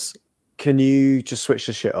for this. Can you just switch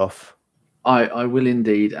the shit off? I will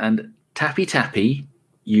indeed. And tappy,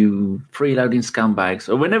 you freeloading scumbags.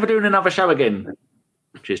 Oh, we're never doing another show again.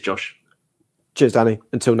 Cheers, Josh. Cheers, Danny.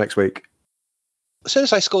 Until next week. As soon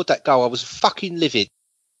as I scored that goal, I was fucking livid.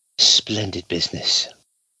 Splendid business.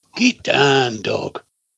 Get down, dog.